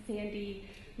Hurricane Sandy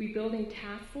Rebuilding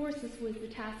Task Force. This was the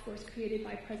task force created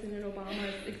by President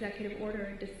Obama's executive order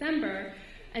in December,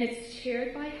 and it's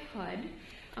chaired by HUD.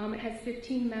 It has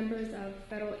 15 members of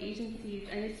federal agencies,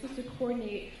 and it's supposed to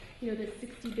coordinate, the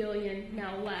 $60 billion,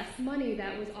 now less, money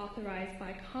that was authorized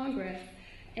by Congress.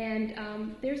 And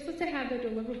they're supposed to have their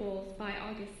deliverables by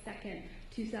August 2nd,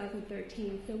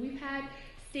 2013. So we've had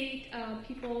state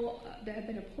people that have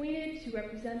been appointed to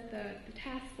represent the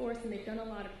task force, and they've done a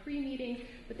lot of pre-meetings,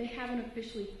 but they haven't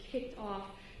officially kicked off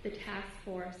the task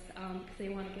force because they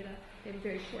want to they have a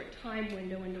very short time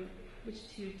window in which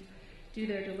to do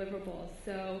their deliverables.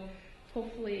 So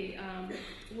hopefully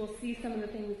we'll see some of the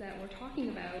things that we're talking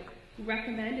about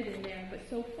recommended in there. But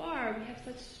so far, we have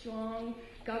such strong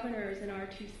governors in our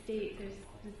two states.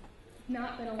 There's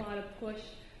not been a lot of push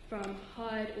from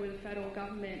HUD or the federal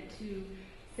government to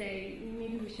say,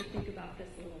 maybe we should think about this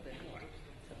a little bit more.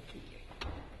 So thank you.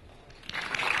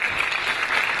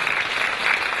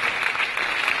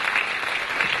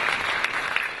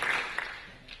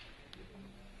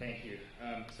 Thank you.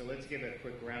 So let's give a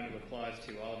quick round of applause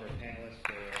to all of our panelists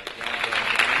for job well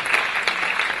done.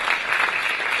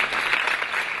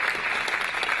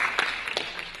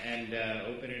 And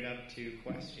open it up to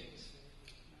questions.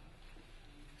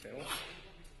 Phil?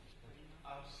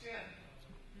 Stan,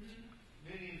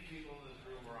 many people in this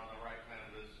room are on the right kind of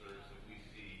listservs that we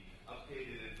see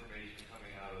updated information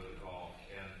coming out of the Gulf,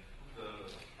 and the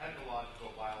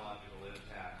ecological, biological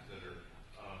impacts that are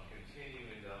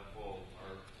continuing to unfold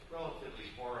are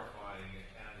relatively horrifying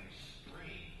and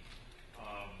extreme.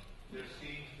 There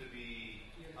seems to be,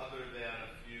 other than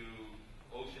a few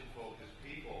ocean-focused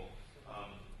people,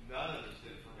 none of this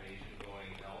information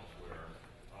going elsewhere.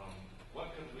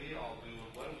 What can we all do,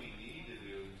 and what do we need to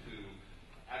do to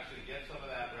actually get some of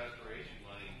that restoration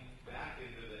money back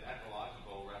into the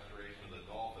ecological restoration of the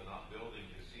Gulf and not building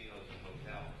casinos and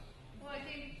hotels? Well, I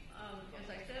think, as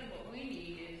I said, what we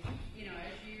need is,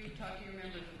 as you talk to your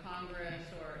members of Congress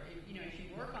or, as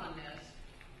you work on this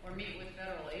or meet with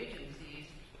federal agencies,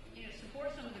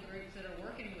 support some of the groups that are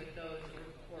working with those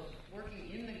or working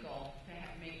in the Gulf to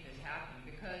make this happen.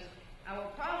 Because our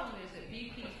problem is that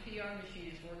BP's PR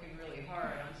machine is working really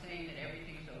hard on saying that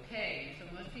everything's okay. And so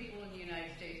most people in the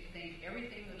United States think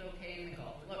everything was okay in the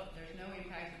Gulf. Look, there's no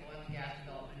impacts of oil and gas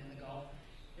development in the Gulf.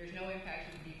 There's no impacts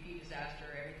of the BP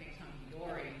disaster. Everything's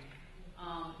hunky-dory.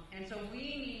 And so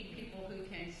we need people who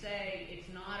can say it's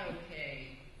not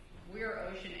okay. We're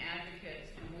ocean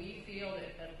advocates, and we feel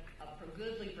that a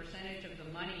goodly percentage of the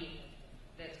money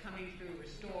that's coming through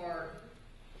Restore,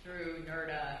 through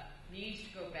NERDA, needs to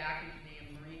go back into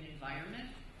the marine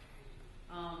environment.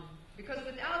 Because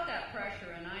without that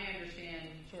pressure, and I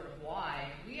understand sort of why,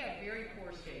 we have very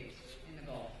poor states in the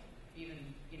Gulf, even,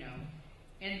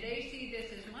 and they see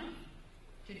this as money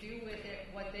to do with it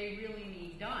what they really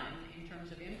need done in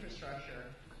terms of infrastructure.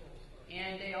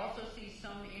 And they also see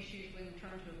some issues in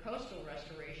terms of coastal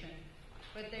restoration,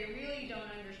 but they really don't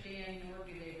understand, nor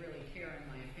do they really care, in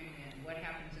my opinion, what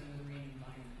happens in the marine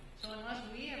environment. So unless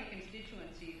we have a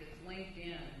constituency that's linked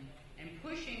in and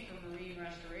pushing for marine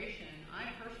restoration,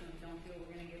 I personally don't feel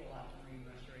we're going to get a lot of marine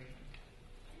restoration.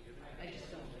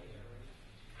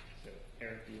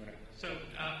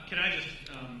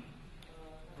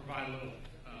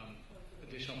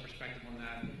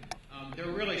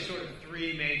 sort of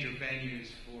three major venues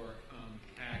for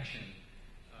action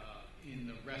in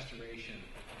the restoration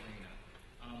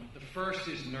arena. The first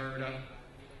is NERDA.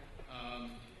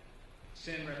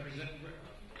 Sin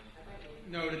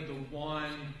noted the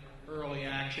one early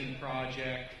action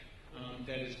project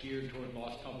that is geared toward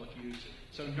lost public use.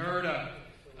 So NERDA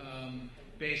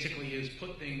basically is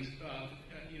put things,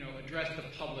 address the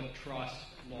public trust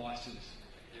losses.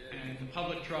 And the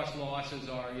public trust losses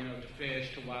are, to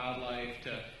fish, to wildlife,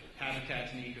 to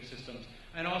habitats and ecosystems,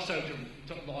 and also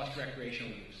to lost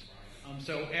recreational use.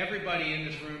 So everybody in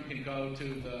this room can go to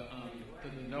the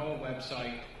NOAA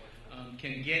website,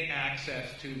 can get access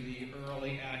to the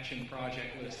early action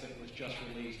project list that was just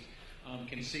released,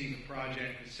 can see the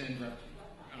project that Cindy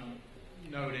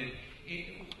noted,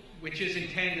 which is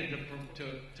intended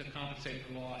to compensate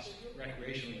for lost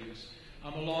recreational use,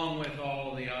 along with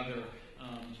all the other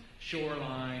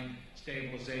shoreline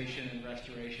stabilization and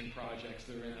restoration projects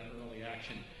that are in an early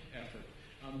action effort.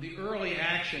 The early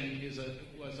action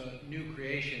was a new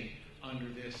creation under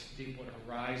this Deepwater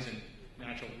Horizon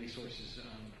natural resources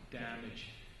damage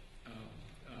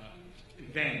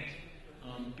event,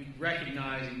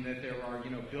 recognizing that there are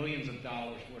billions of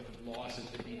dollars worth of losses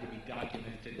that need to be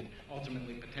documented and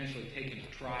ultimately potentially taken to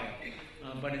trial.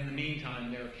 But in the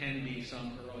meantime, there can be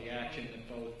some early action that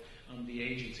both the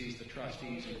agencies, the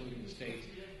trustees, including the states,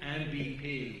 and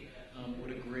BP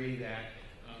would agree that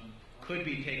could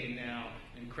be taken now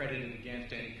and credited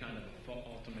against any kind of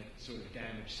ultimate sort of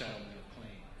damage settlement or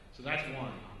claim. So that's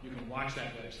one. You can watch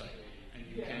that website and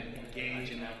you can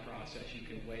engage in that process. You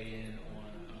can weigh in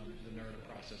on the NERDA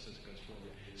process as it goes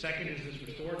forward. Second is this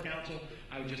Restore Council.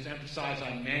 I would just emphasize,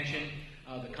 I mentioned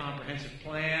the comprehensive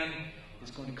plan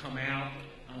is going to come out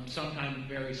sometime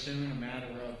very soon, a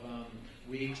matter of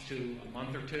weeks to a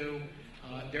month or two.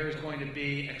 There is going to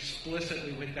be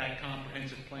explicitly with that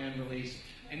comprehensive plan release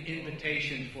an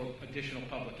invitation for additional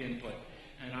public input,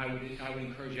 and I would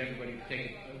encourage everybody to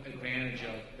take advantage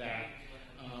of that.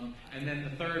 And then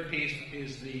the third piece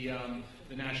is the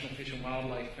National Fish and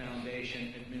Wildlife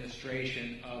Foundation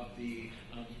administration of the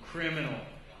criminal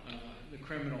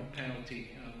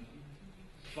penalty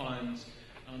funds.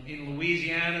 In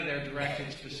Louisiana, they're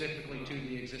directed specifically to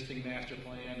the existing master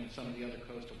plan and some of the other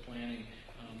coastal planning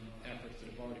efforts that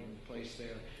have already been placed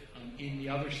there. In the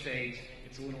other states,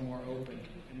 it's a little more open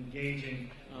and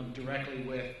engaging directly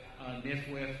with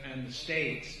NIFWIF and the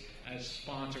states as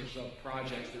sponsors of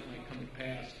projects that might come to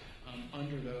pass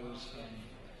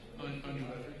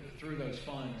through those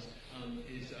funds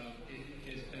is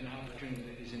an opportunity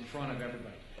that is in front of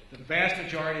everybody. The vast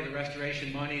majority of the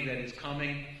restoration money that is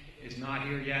coming is not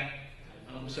here yet.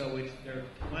 So there are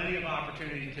plenty of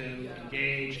opportunity to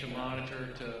engage, to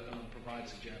monitor, to provide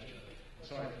suggestions.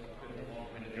 Sorry for a bit of a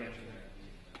long-winded answer there.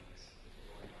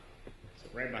 So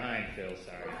right behind Phil,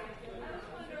 sorry. I was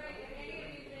wondering if any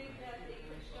of you think that the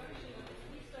construction of the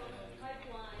Keystone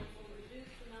Pipeline will reduce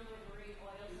the number of marine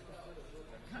oil spills?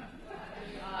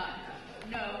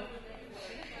 No.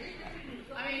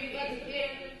 I mean,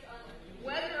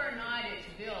 whether or not it's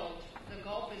built, the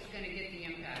Gulf is going to get the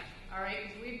impact. All right,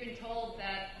 because we've been told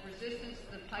that resistance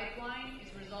to the pipeline is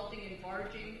resulting in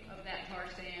barging of that tar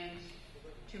sands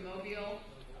to Mobile.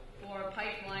 For a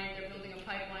pipeline, they're building a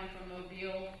pipeline from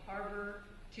Mobile Harbor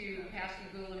to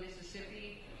Pascagoula,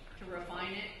 Mississippi, to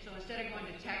refine it. So instead of going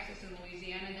to Texas and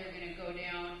Louisiana, they're going to go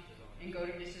down and go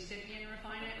to Mississippi and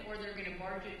refine it, or they're going to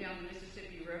barge it down the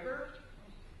Mississippi River,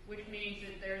 which means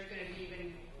that there's going to be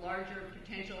even larger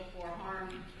potential for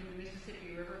harm in the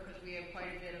Mississippi River because we have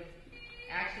quite a bit of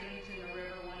accidents in the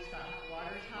river once the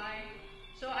water's high.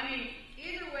 So, I mean,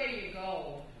 either way you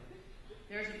go,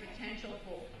 there's a potential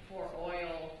for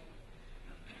oil,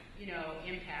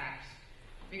 impacts,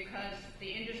 because the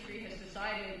industry has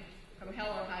decided from hell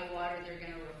or high water they're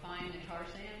going to refine the tar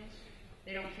sands.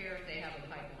 They don't care if they have a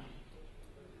pipeline.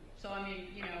 So, I mean,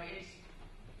 you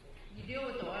deal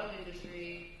with the oil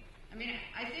industry. I mean,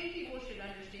 I think people should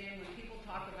understand when people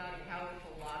talk about a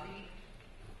powerful lobby,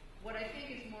 what I think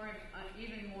is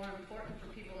even more important for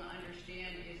people to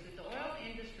understand is that the oil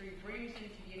industry brings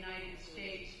into the United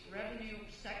States revenue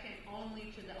second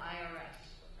only to the IRS.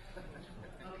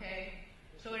 Okay?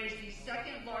 So it is the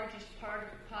second largest pot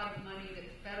of money that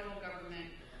the federal government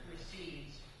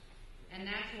receives. And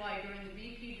that's why during the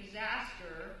BP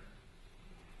disaster,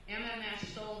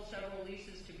 MMS sold several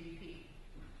leases to BP.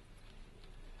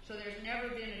 So there's never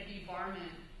been a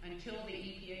debarment until the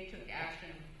EPA took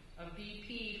action of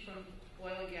BP from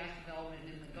oil and gas development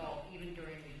in the Gulf, even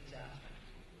during the disaster.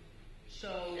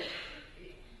 So,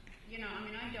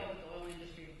 I've dealt with the oil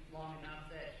industry long enough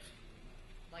that,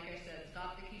 like I said,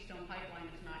 stop the Keystone Pipeline,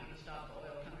 it's not going to stop the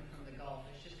oil coming from the Gulf.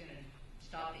 It's just going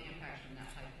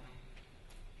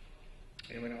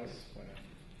Anyone else want to?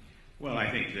 Well,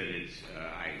 I think that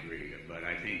I agree, but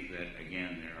I think that,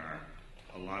 again, there are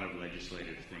a lot of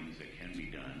legislative things that can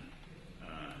be done.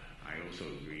 I also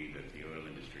agree that the oil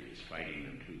industry is fighting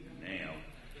them tooth and nail,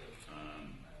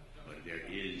 but there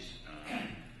is,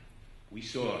 we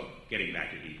saw, getting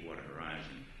back to Deepwater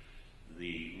Horizon,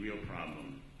 the real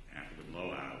problem after the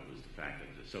blowout was the fact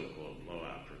that the so-called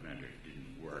blowout preventer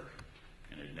didn't work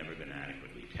and had never been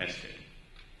adequately tested.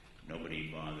 Nobody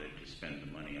bothered to spend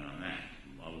the money on that.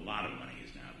 A lot of money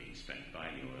is now being spent by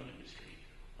the oil industry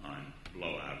on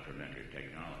blowout preventer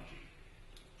technology,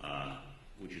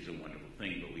 which is a wonderful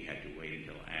thing, but we had to wait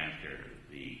until after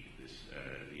the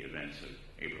events of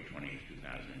April 20th,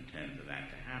 2010 for that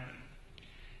to happen.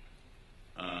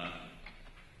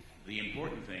 The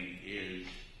important thing is,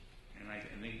 and I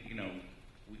think,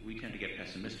 we tend to get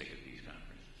pessimistic at these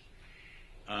conferences.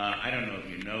 I don't know if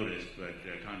you noticed, but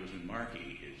Congressman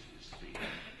Markey is speaking.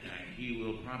 He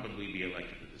will probably be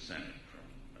elected to the Senate from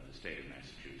the state of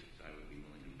Massachusetts. I would be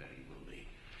willing to bet he will be.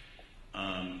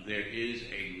 There is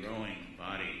a growing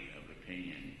body of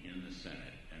opinion in the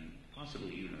Senate, and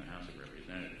possibly even in the House of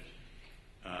Representatives,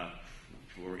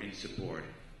 in support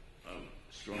of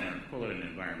stronger, call it an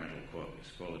environmental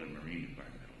caucus, call it a marine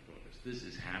environmental caucus. This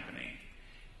is happening.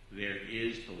 There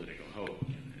is political hope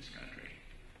in this country.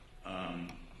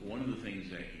 One of the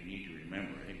things that you need to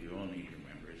remember, I think we all need to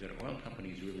remember, is that oil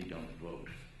companies really don't vote.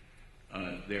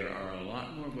 There are a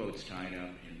lot more votes tied up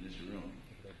in this room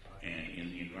and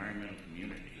in the environmental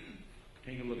community.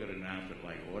 Take a look at an outfit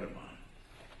like Audubon,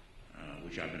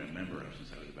 which I've been a member of since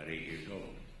I was about 8 years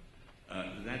old.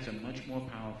 That's a much more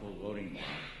powerful voting bloc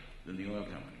than the oil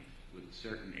companies, with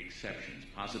certain exceptions,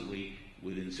 possibly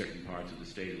within certain parts of the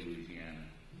state of Louisiana.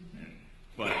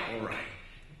 But all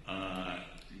right.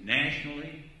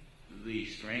 Nationally, the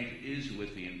strength is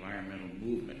with the environmental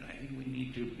movement. I think we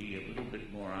need to be a little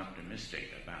bit more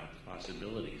optimistic about the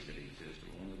possibilities that exist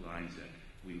along the lines that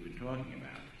we've been talking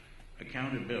about.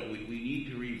 Accountability, we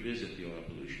need to revisit the Oil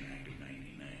Pollution Act of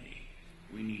 1990.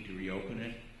 We need to reopen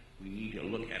it. We need to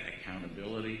look at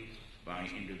accountability by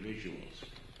individuals.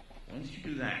 Once you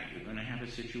do that, you're going to have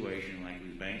a situation like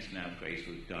the banks now face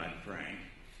with Dodd-Frank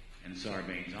and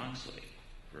Sarbanes-Oxley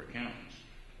for accountants.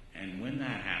 And when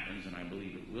that happens, and I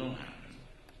believe it will happen,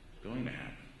 it's going to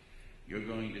happen, you're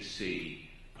going to see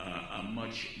a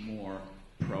much more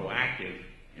proactive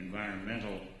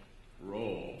environmental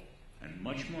role and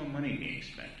much more money being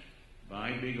spent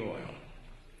by big oil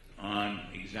on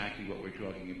exactly what we're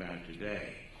talking about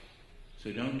today.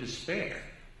 So don't despair.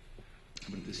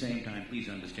 But at the same time, please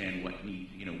understand we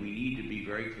need to be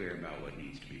very clear about what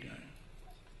needs to be done.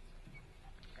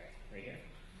 All right, right here.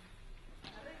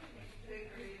 I'd like to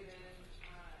agree with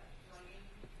joining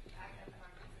active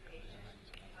participation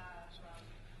from us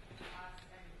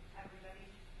and everybody.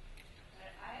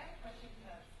 But I have a question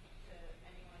to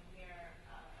anyone here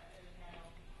in the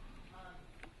panel.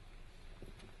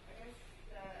 I guess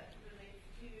that relates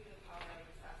to the power of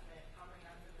assessment,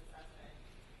 comprehensive assessment.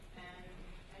 And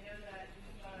I know that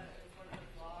NEPA is one of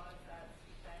those laws that's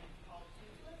been called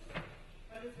toothless,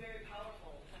 but it's very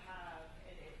powerful to have.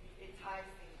 It ties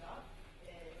things up,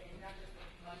 and not just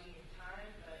with money and time,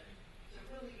 but to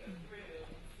really go through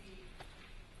and see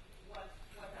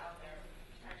what's out there,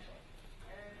 potential.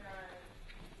 And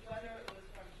whether it was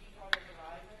from Deepwater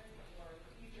Horizon or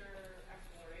future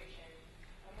exploration,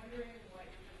 I'm wondering what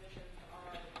your positions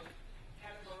are with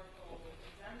categorical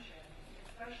exemption,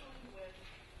 especially with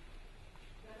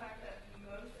the fact that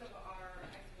most of our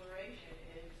exploration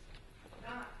is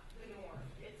not the norm.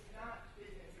 It's not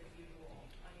business as usual.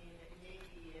 I mean, it may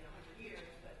be in 100 years,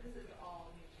 but this is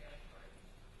all new territory.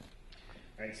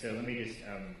 All right, so let me just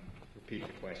repeat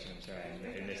the question. I'm sorry,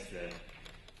 I missed the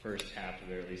first half of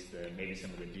it, or at least maybe some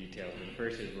of the details. But the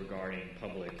first is regarding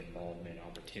public involvement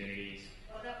opportunities.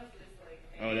 Well, that was just like.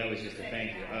 Oh, that was just a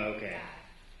thank you. Oh, okay.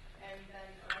 And then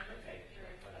on the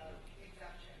pictures of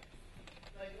exemptions,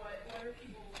 like what are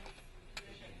people's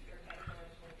positions for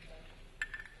categorical exemptions?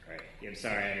 All right. Yeah, I'm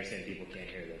sorry, I understand people can't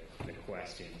hear the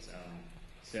questions.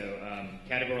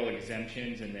 Categorical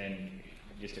exemptions, and then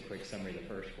just a quick summary of the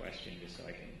first question, just so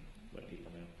I can let people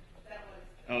know. That was.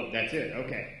 Oh, that's it.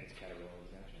 Okay. It's categorical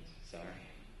exemptions. Sorry.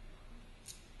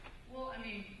 Well, I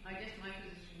mean, I guess my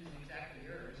position is exactly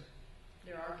yours.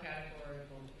 There are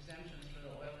categorical exemptions for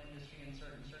the oil industry in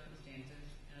certain circumstances,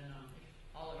 and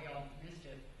all of y'all missed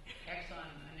it. Exxon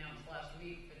announced last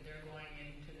week that they're going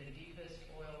into the deepest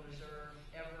oil reserve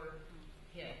ever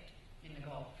hit in the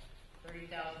Gulf,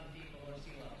 30,000 feet below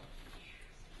sea level.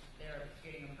 They're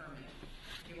getting a permit.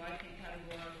 Do I think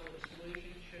categorical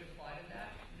solutions should apply to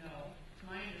that? No. It's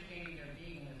my understanding they're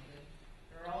being listed.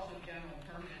 There are also general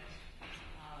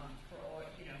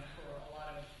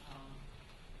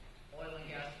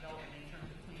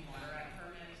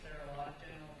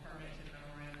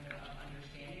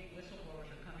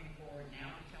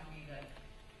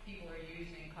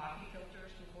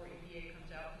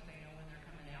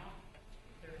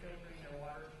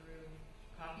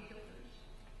coffee filters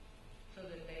so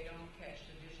that they don't catch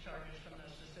the discharges from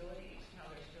those facilities, how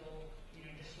they're still,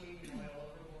 just sweeping oil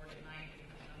overboard at night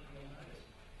because nobody will notice.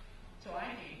 So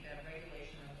I think that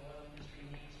regulation of the oil industry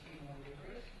needs to be more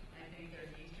rigorous. I think there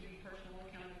needs to be personal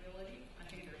accountability. I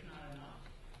think there's not enough.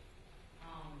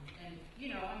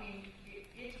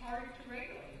 It's hard to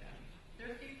regulate them.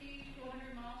 They're 50 to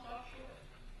 100 miles offshore.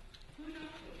 Who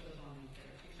knows what goes on in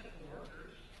there, except the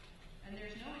workers? And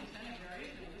there's no incentive. There is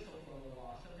no whistleblower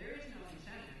law, so there is no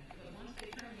incentive. Because once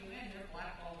they turn you in, they're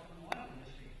blackballed from the oil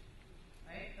industry.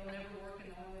 Right? They'll never work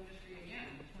in the oil industry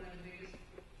again. It's one of the biggest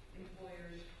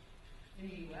employers in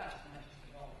the U.S., not just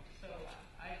the Gulf. So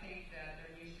I think that there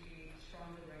needs to be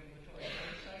stronger regulatory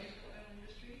oversight of the oil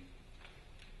industry.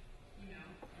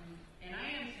 And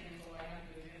I am cynical, I have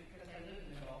to admit, because I live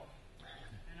in the Gulf.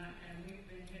 And we've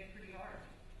been hit pretty hard.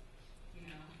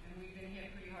 And we've been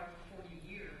hit pretty hard for 40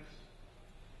 years.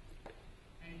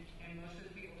 And most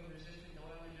of the people who resisted the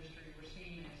oil industry were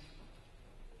seen as,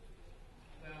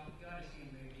 well, you ought to see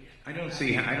them maybe. I don't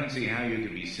see how you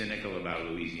could be cynical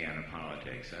about Louisiana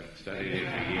politics. I've studied it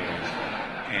for years,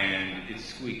 and it's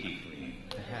squeaky clean.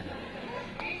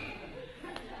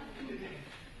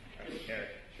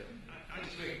 Eric, sure. I'll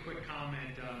just make a quick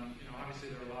comment. Obviously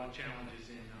there are a lot of challenges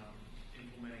in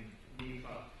implementing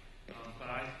NEPA, but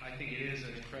I think it is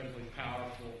an incredibly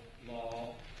powerful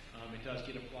law. It does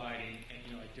get applied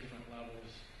at different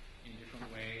levels, in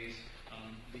different ways.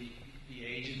 The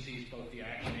agencies, both the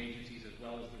action agencies as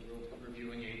well as the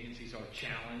reviewing agencies, are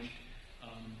challenged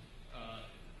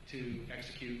to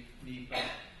execute NEPA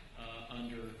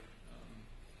under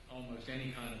almost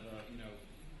any kind of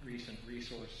recent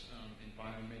resource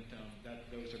environment.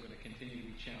 Those are going to continue to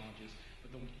be challenges.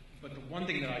 But the one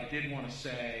thing that I did want to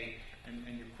say,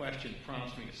 and your question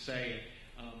prompts me to say it,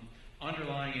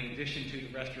 underlying, in addition to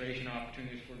the restoration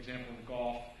opportunities, for example, in the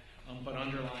Gulf, but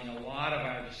underlying a lot of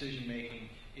our decision making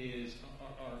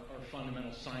are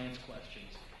fundamental science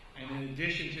questions. And in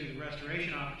addition to the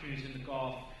restoration opportunities in the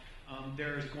Gulf,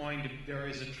 there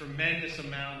is a tremendous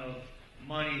amount of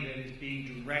money that is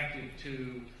being directed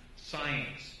to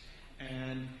science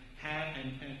and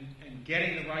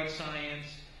getting the right science,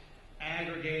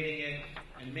 aggregating it,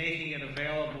 and making it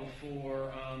available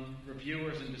for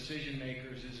reviewers and decision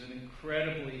makers is an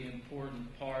incredibly important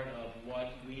part of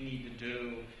what we need to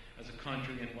do as a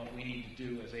country and what we need to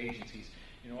do as agencies.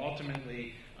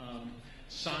 Ultimately,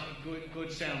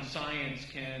 good sound science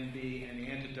can be an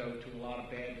antidote to a lot of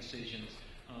bad decisions,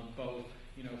 both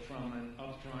from an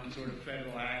upfront sort of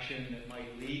federal action that might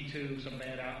lead to some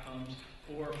bad outcomes,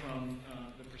 or from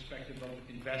the perspective of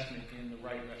investment in the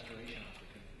right restoration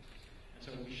opportunities. And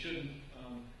so we shouldn't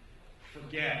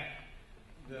forget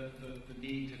the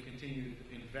need to continue to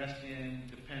invest in,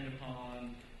 depend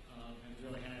upon, and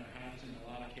really hang our hats in a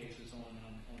lot of cases on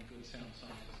good sound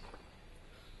science.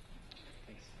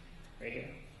 Thanks. Right here.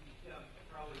 Yeah,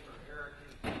 probably for Eric.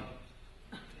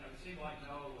 It seemed like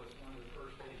NOAA was one of the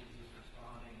first agencies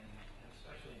responding, and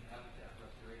especially in habitat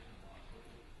restoration laws. The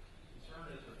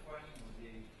concern is, or question would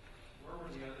be, where were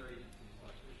the other agencies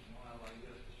like Fish and Wildlife,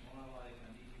 U.S. Fish and Wildlife,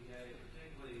 and EPA,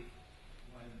 particularly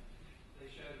when they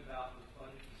showed about the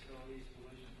flooding facilities,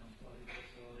 pollution from flooding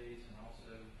facilities, and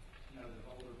also, the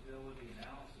vulnerability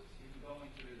analysis, even going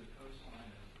through the coastline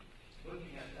and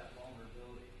looking at that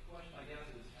vulnerability. The question, I guess,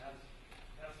 is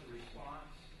has the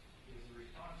response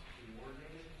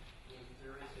coordinated with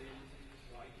various agencies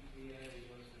like EPA,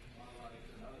 U.S. Fish and Wildlife,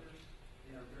 and others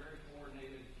in a very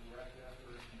coordinated, direct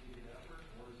effort, immediate effort,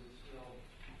 or is it still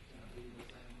going to be the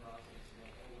same process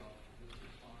of, this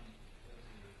response as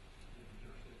the different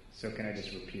jurisdictions? So can I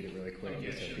just repeat it really quick,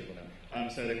 Yeah, just so sure. people know?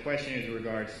 So the question is in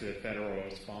regards to the federal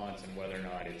response and whether or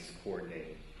not it's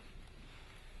coordinated.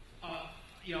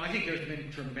 I think there's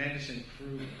been tremendous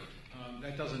improvement.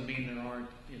 That doesn't mean there aren't,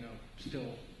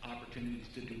 still opportunities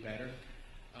to do better.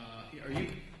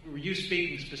 Were you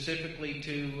speaking specifically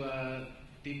to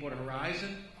Deepwater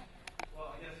Horizon?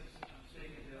 Well, I guess I'm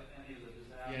speaking to any of the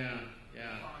disaster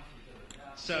Yeah. responses that have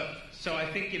happened. So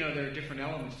I think there are different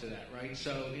elements to that, right?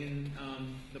 So in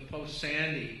the post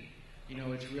Sandy,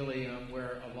 it's really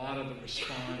where a lot of the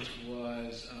response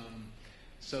was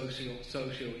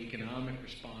socio-economic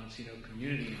response,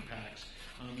 community impacts.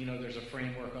 There's a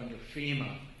framework under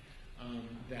FEMA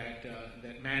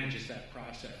that manages that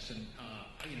process, and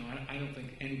I don't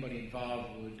think anybody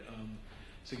involved would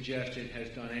suggest it has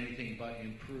done anything but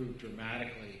improve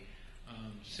dramatically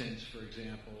since, for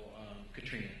example,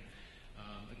 Katrina.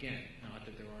 Again, not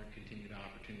that there aren't continued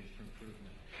opportunities for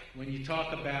improvement. When you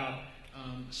talk about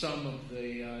some of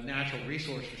the natural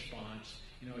resource response,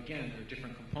 again, there are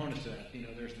different components to that.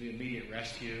 There's the immediate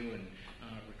rescue and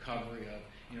recovery of,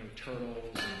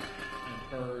 turtles and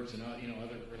birds and,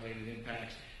 other related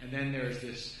impacts. And then there's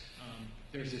this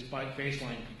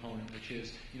baseline component, which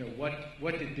is,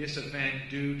 what did this event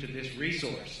do to this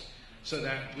resource so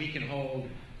that we can hold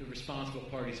the responsible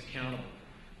parties accountable.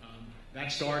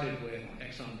 That started with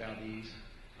Exxon Valdez.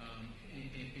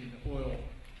 In the oil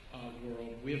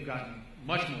world, we have gotten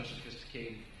much more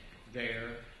sophisticated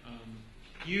there.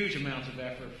 Huge amounts of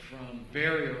effort from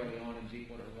very early on in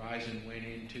Deepwater Horizon went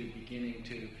into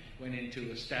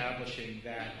establishing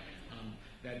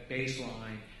that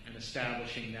baseline and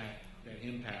establishing that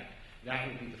impact. That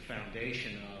would be the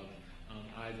foundation of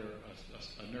either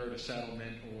a NERDA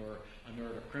settlement or a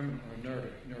NERDA criminal or a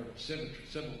NERDA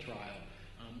civil trial.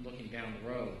 Looking down the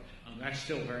road, that's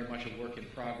still very much a work in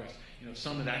progress.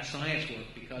 Some of that science work,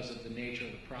 because of the nature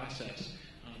of the process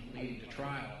leading to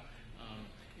trial,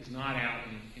 is not out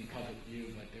in public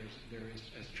view, but there is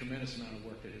a tremendous amount of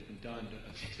work that has been done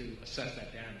to assess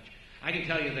that damage. I can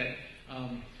tell you that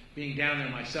being down there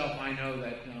myself, I know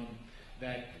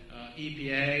that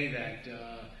EPA, that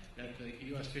the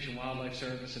U.S. Fish and Wildlife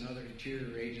Service and other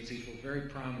interior agencies were very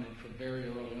prominent from very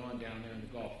early on down there in the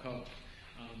Gulf Coast.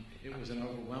 It was an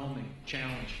overwhelming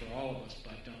challenge for all of us,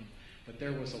 but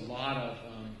there was a lot of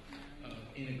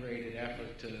integrated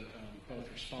effort to both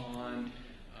respond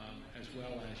as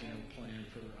well as plan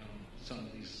for some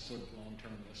of these sort of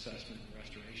long-term assessment and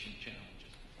restoration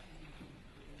challenges.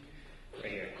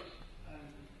 Right here.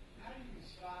 How do you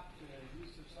stop the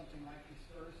use of something like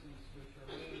dispersants, which are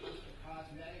really just a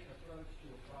cosmetic approach to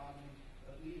a problem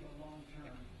but leave a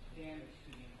long-term damage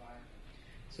to the environment?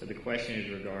 So the question is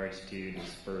regards to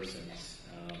dispersants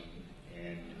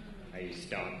and how you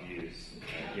stop use,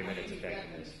 given its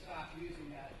effectiveness. Stop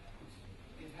using that.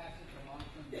 It has such a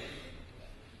long-term damage.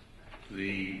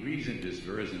 The reason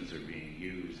dispersants are being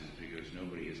used is because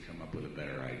nobody has come up with a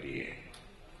better idea.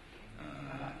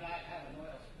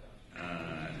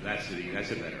 That's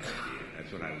a better idea.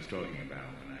 That's what I was talking about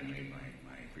when I made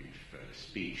my brief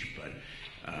speech. But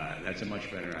that's a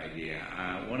much better idea.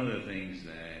 One of the things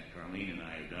that Carlene and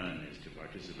I have done is to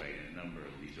participate in a number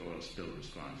of these oil spill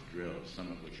response drills, some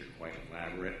of which are quite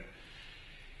elaborate.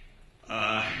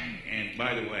 And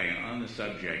by the way, on the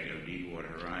subject of Deepwater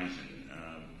Horizon,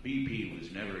 BP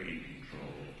was never in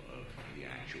control of the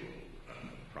actual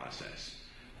process.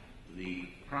 The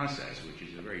process, which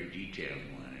is a very detailed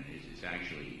one and is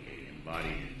actually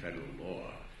embodied in federal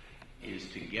law, is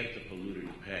to get the polluter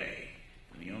to pay.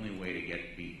 And the only way to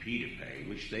get BP to pay,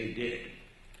 which they did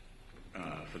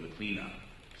for the cleanup,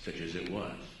 such as it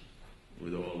was,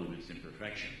 with all of its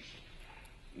imperfections,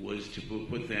 was to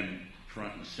put them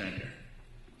front and center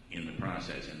in the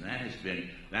process. And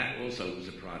that also was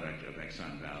a product of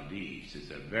Exxon Valdez. It's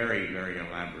a very, very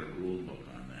elaborate rule book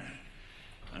on that.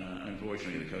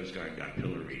 Unfortunately, the Coast Guard got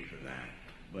pilloried for that.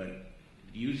 But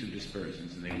the use of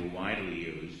dispersants, and they were widely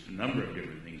used, a number of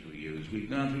different things were used. We've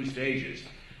gone through stages.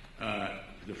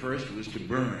 The first was to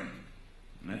burn,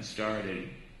 and that started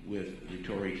with the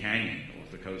Torrey Canyon off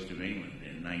the coast of England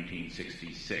in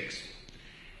 1966.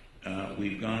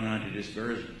 We've gone on to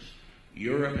dispersants.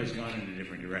 Europe has gone in a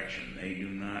different direction. They do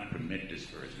not permit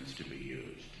dispersants to be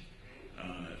used.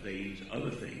 They use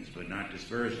other things, but not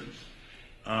dispersants.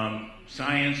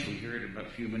 Science, we heard a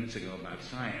few minutes ago about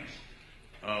science.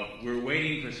 We're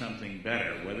waiting for something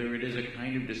better, whether it is a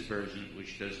kind of dispersant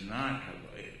which does not have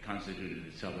constituted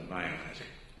itself a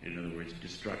biohazard, in other words,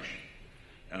 destruction.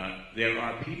 There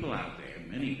are people out there,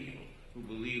 many people, who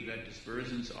believe that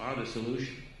dispersants are the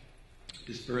solution.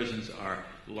 Dispersants are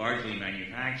largely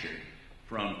manufactured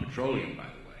from petroleum, by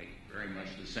the way, very much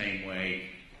the same way.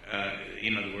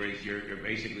 In other words, you're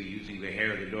basically using the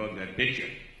hair of the dog that bit you.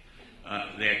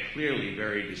 They're clearly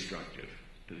very destructive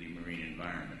to the marine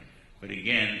environment. But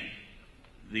again,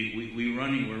 we're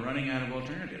running out of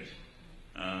alternatives.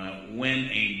 When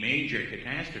a major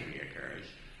catastrophe occurs,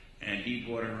 and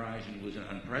Deepwater Horizon was an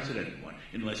unprecedented one,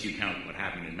 unless you count what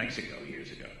happened in Mexico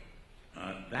years ago.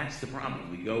 That's the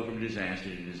problem. We go from disaster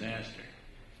to disaster.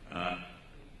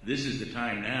 This is the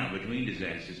time now between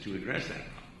disasters to address that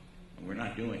problem, and we're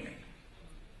not doing it.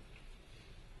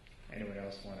 Anyone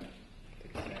else want to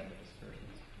take a stab at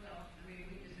dispersants? Well, we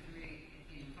disagree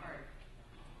in part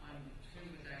on who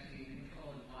was actually in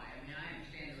control and why. I mean, I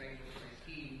understand the regulatory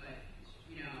scheme, but,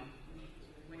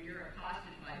 when you're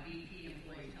accosted by BP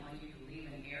employees telling you to leave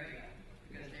an area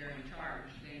because they're in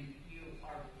charge, then you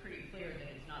are pretty clear that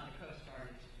it's not the Coast Guard,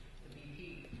 it's the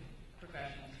BP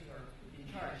professionals who are in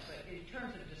charge. But in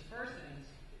terms of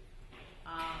dispersants,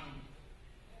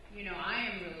 I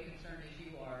am really concerned, as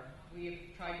you are. We have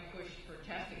tried to push for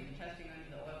testing under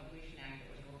the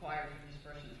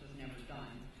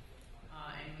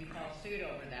suit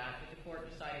over that, but the court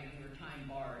decided we were time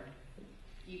barred.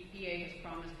 EPA has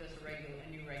promised us a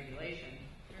new regulation.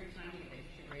 Very timely, they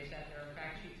should raise that. There are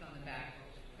fact sheets on the back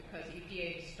because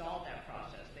EPA has stalled that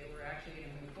process. They were actually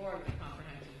going to move forward with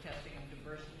comprehensive testing of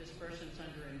dispersants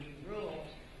under a new rule.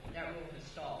 That rule has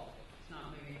stalled. It's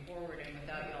not moving forward, and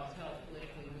without y'all's help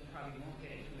politically, we probably won't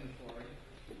get it to move forward.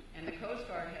 And the Coast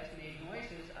Guard has made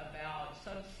noises about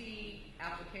subsea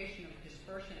application of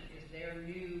dispersant is their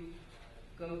new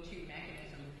go-to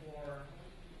mechanism for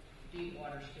deep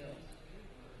water spills.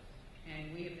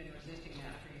 And we have been resisting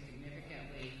that pretty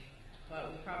significantly,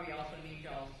 but we probably also need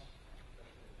y'all's,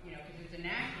 because it's a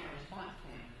national response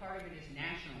plan. Part of it is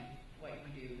national, what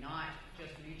we do, not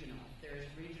just regional. There's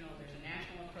a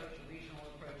national approach, a regional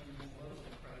approach, and a local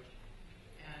approach.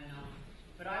 And,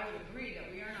 but I would agree that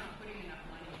we are not putting enough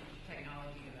money into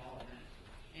technology development.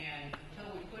 And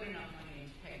until we put enough money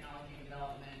into technology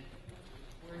development,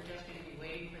 we're just going to be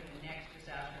waiting for the next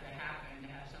disaster to happen to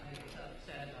have somebody that's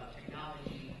upset about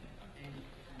technology and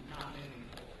not moving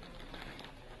forward.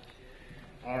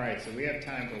 All right, so we have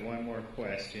time for one more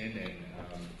question, and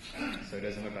so it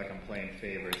doesn't look like I'm playing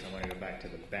favorites. I want to go back to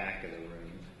the back of the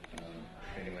room.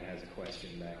 If anyone has a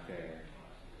question back there.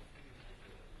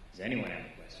 Does anyone have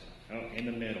a question? Oh, in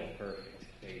the middle, perfect.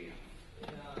 There you go.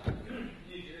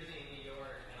 New Jersey and New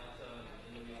York, and also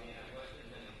in Louisiana, what's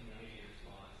been the community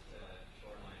response to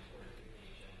shoreline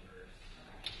fortification versus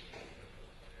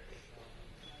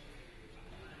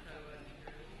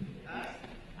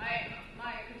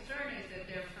my concern is that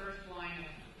their first line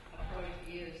of approach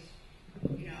is,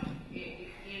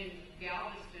 in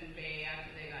Galveston Bay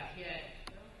after they got hit,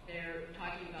 they're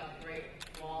talking about the Great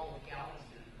Wall of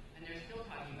Galveston, and they're still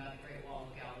talking about the Great Wall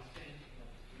of Galveston.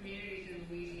 Communities in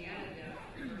Louisiana,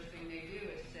 the first thing they do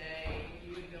is say, if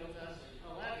you would build us a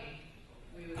levee,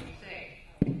 we would be safe.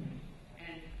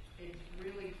 And it's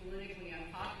really politically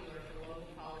unpopular for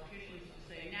local politicians to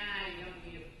say, nah, you don't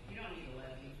need a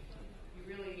levee. You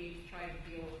really need to try to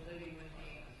deal with living with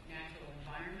the natural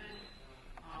environment.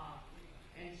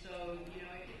 And so,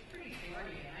 it's pretty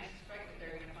thorny, and I suspect that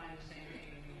they're going to find the same thing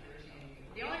in New Jersey.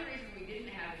 The only reason we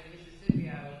didn't have it in Mississippi,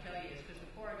 I will tell you, is because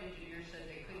the Corps of Engineers said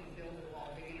they couldn't build a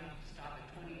wall big enough to stop a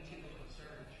 22-foot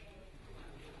surge.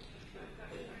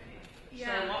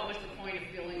 Yeah. So what was the point of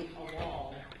building a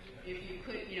wall if you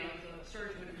could, the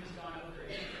surge would have just gone over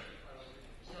it.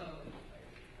 So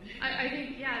I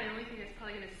think, the only thing that's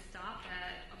probably going to stop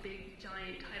that, a big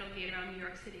giant tidal gate around New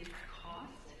York City, is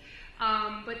cost.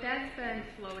 But that's been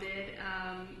floated.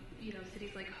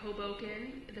 Cities like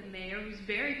Hoboken, the mayor, who's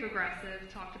very progressive,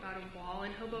 talked about a wall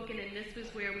in Hoboken, and this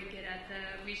was where we get at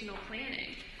the regional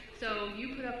planning. So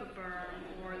you put up a berm,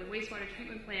 or the wastewater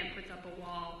treatment plant puts up a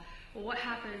wall. Well, what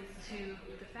happens to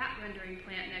the fat rendering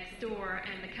plant next door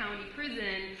and the county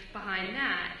prison behind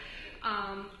that?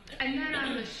 And then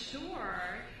on the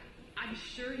shore, I'm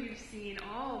sure you've seen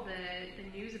all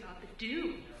the news about the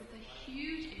dunes. It's a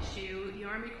huge issue. The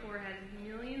Army Corps has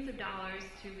millions of dollars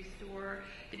to restore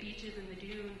the beaches and the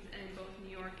dunes in both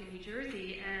New York and New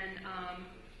Jersey, and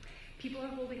people are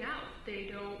holding out. They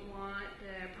don't want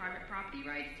their private property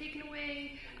rights taken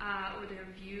away or their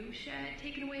view shed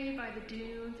taken away by the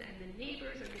dunes, and the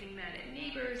neighbors are getting mad at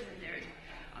neighbors, and there's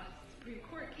a Supreme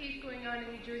Court case going on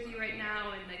in New Jersey right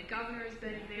now, and the governor's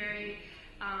been very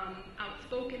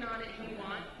outspoken on it. He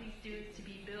wants these dunes to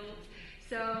be built.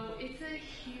 So it's a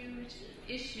huge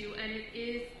issue, and it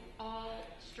is all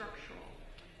structural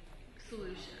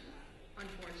solutions,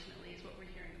 unfortunately, is what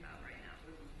we're hearing about right now.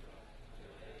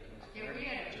 Yeah, we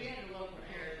had a local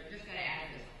repair, just got to add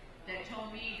this, that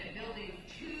told me that building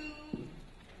 2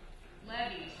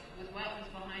 levees with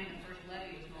wetlands behind the first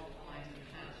levee was multiple lines of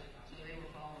defense. So they were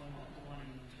following one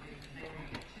and they were going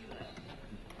to get 2 levees.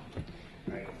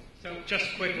 Right. So just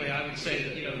quickly, I would say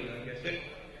that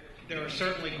there are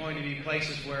certainly going to be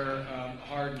places where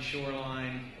hardened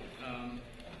shoreline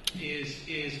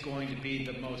is going to be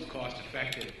the most cost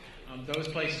effective. Those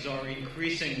places are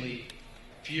increasingly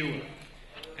fewer,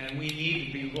 and we need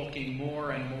to be looking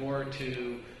more and more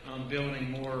to building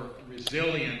more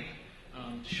resilient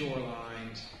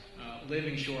shorelines,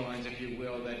 living shorelines, if you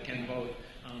will, that can both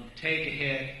take a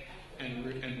hit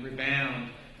and rebound,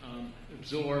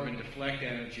 absorb and deflect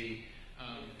energy,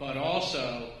 but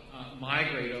also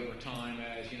migrate over time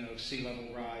as sea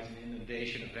level rise and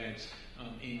inundation events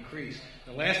increase.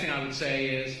 The last thing I would say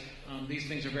is these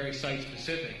things are very site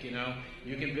specific.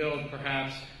 You can build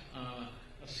perhaps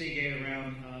a sea gate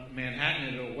around Manhattan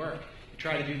and it'll work. You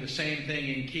try to do the same thing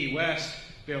in Key West,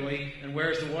 Billy, and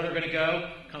where's the water going to go?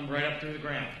 Come right up through the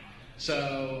ground.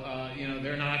 So,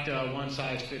 they're not one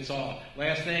size fits all.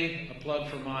 Last thing, a plug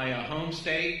for my home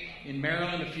state. In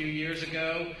Maryland a few years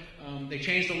ago, they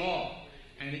changed the law.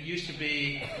 And it used to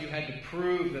be you had to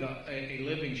prove that a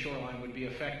living shoreline would be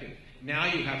effective. Now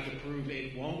you have to prove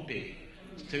it won't be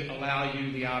to allow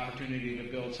you the opportunity to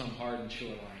build some hardened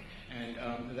shoreline.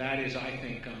 And that is, I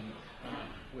think,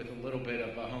 with a little bit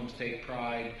of home state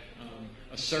pride,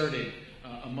 asserted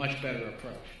a much better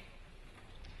approach.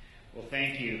 Well,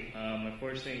 thank you.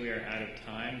 Unfortunately, we are out of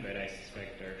time, but I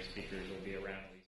suspect our speakers will be around.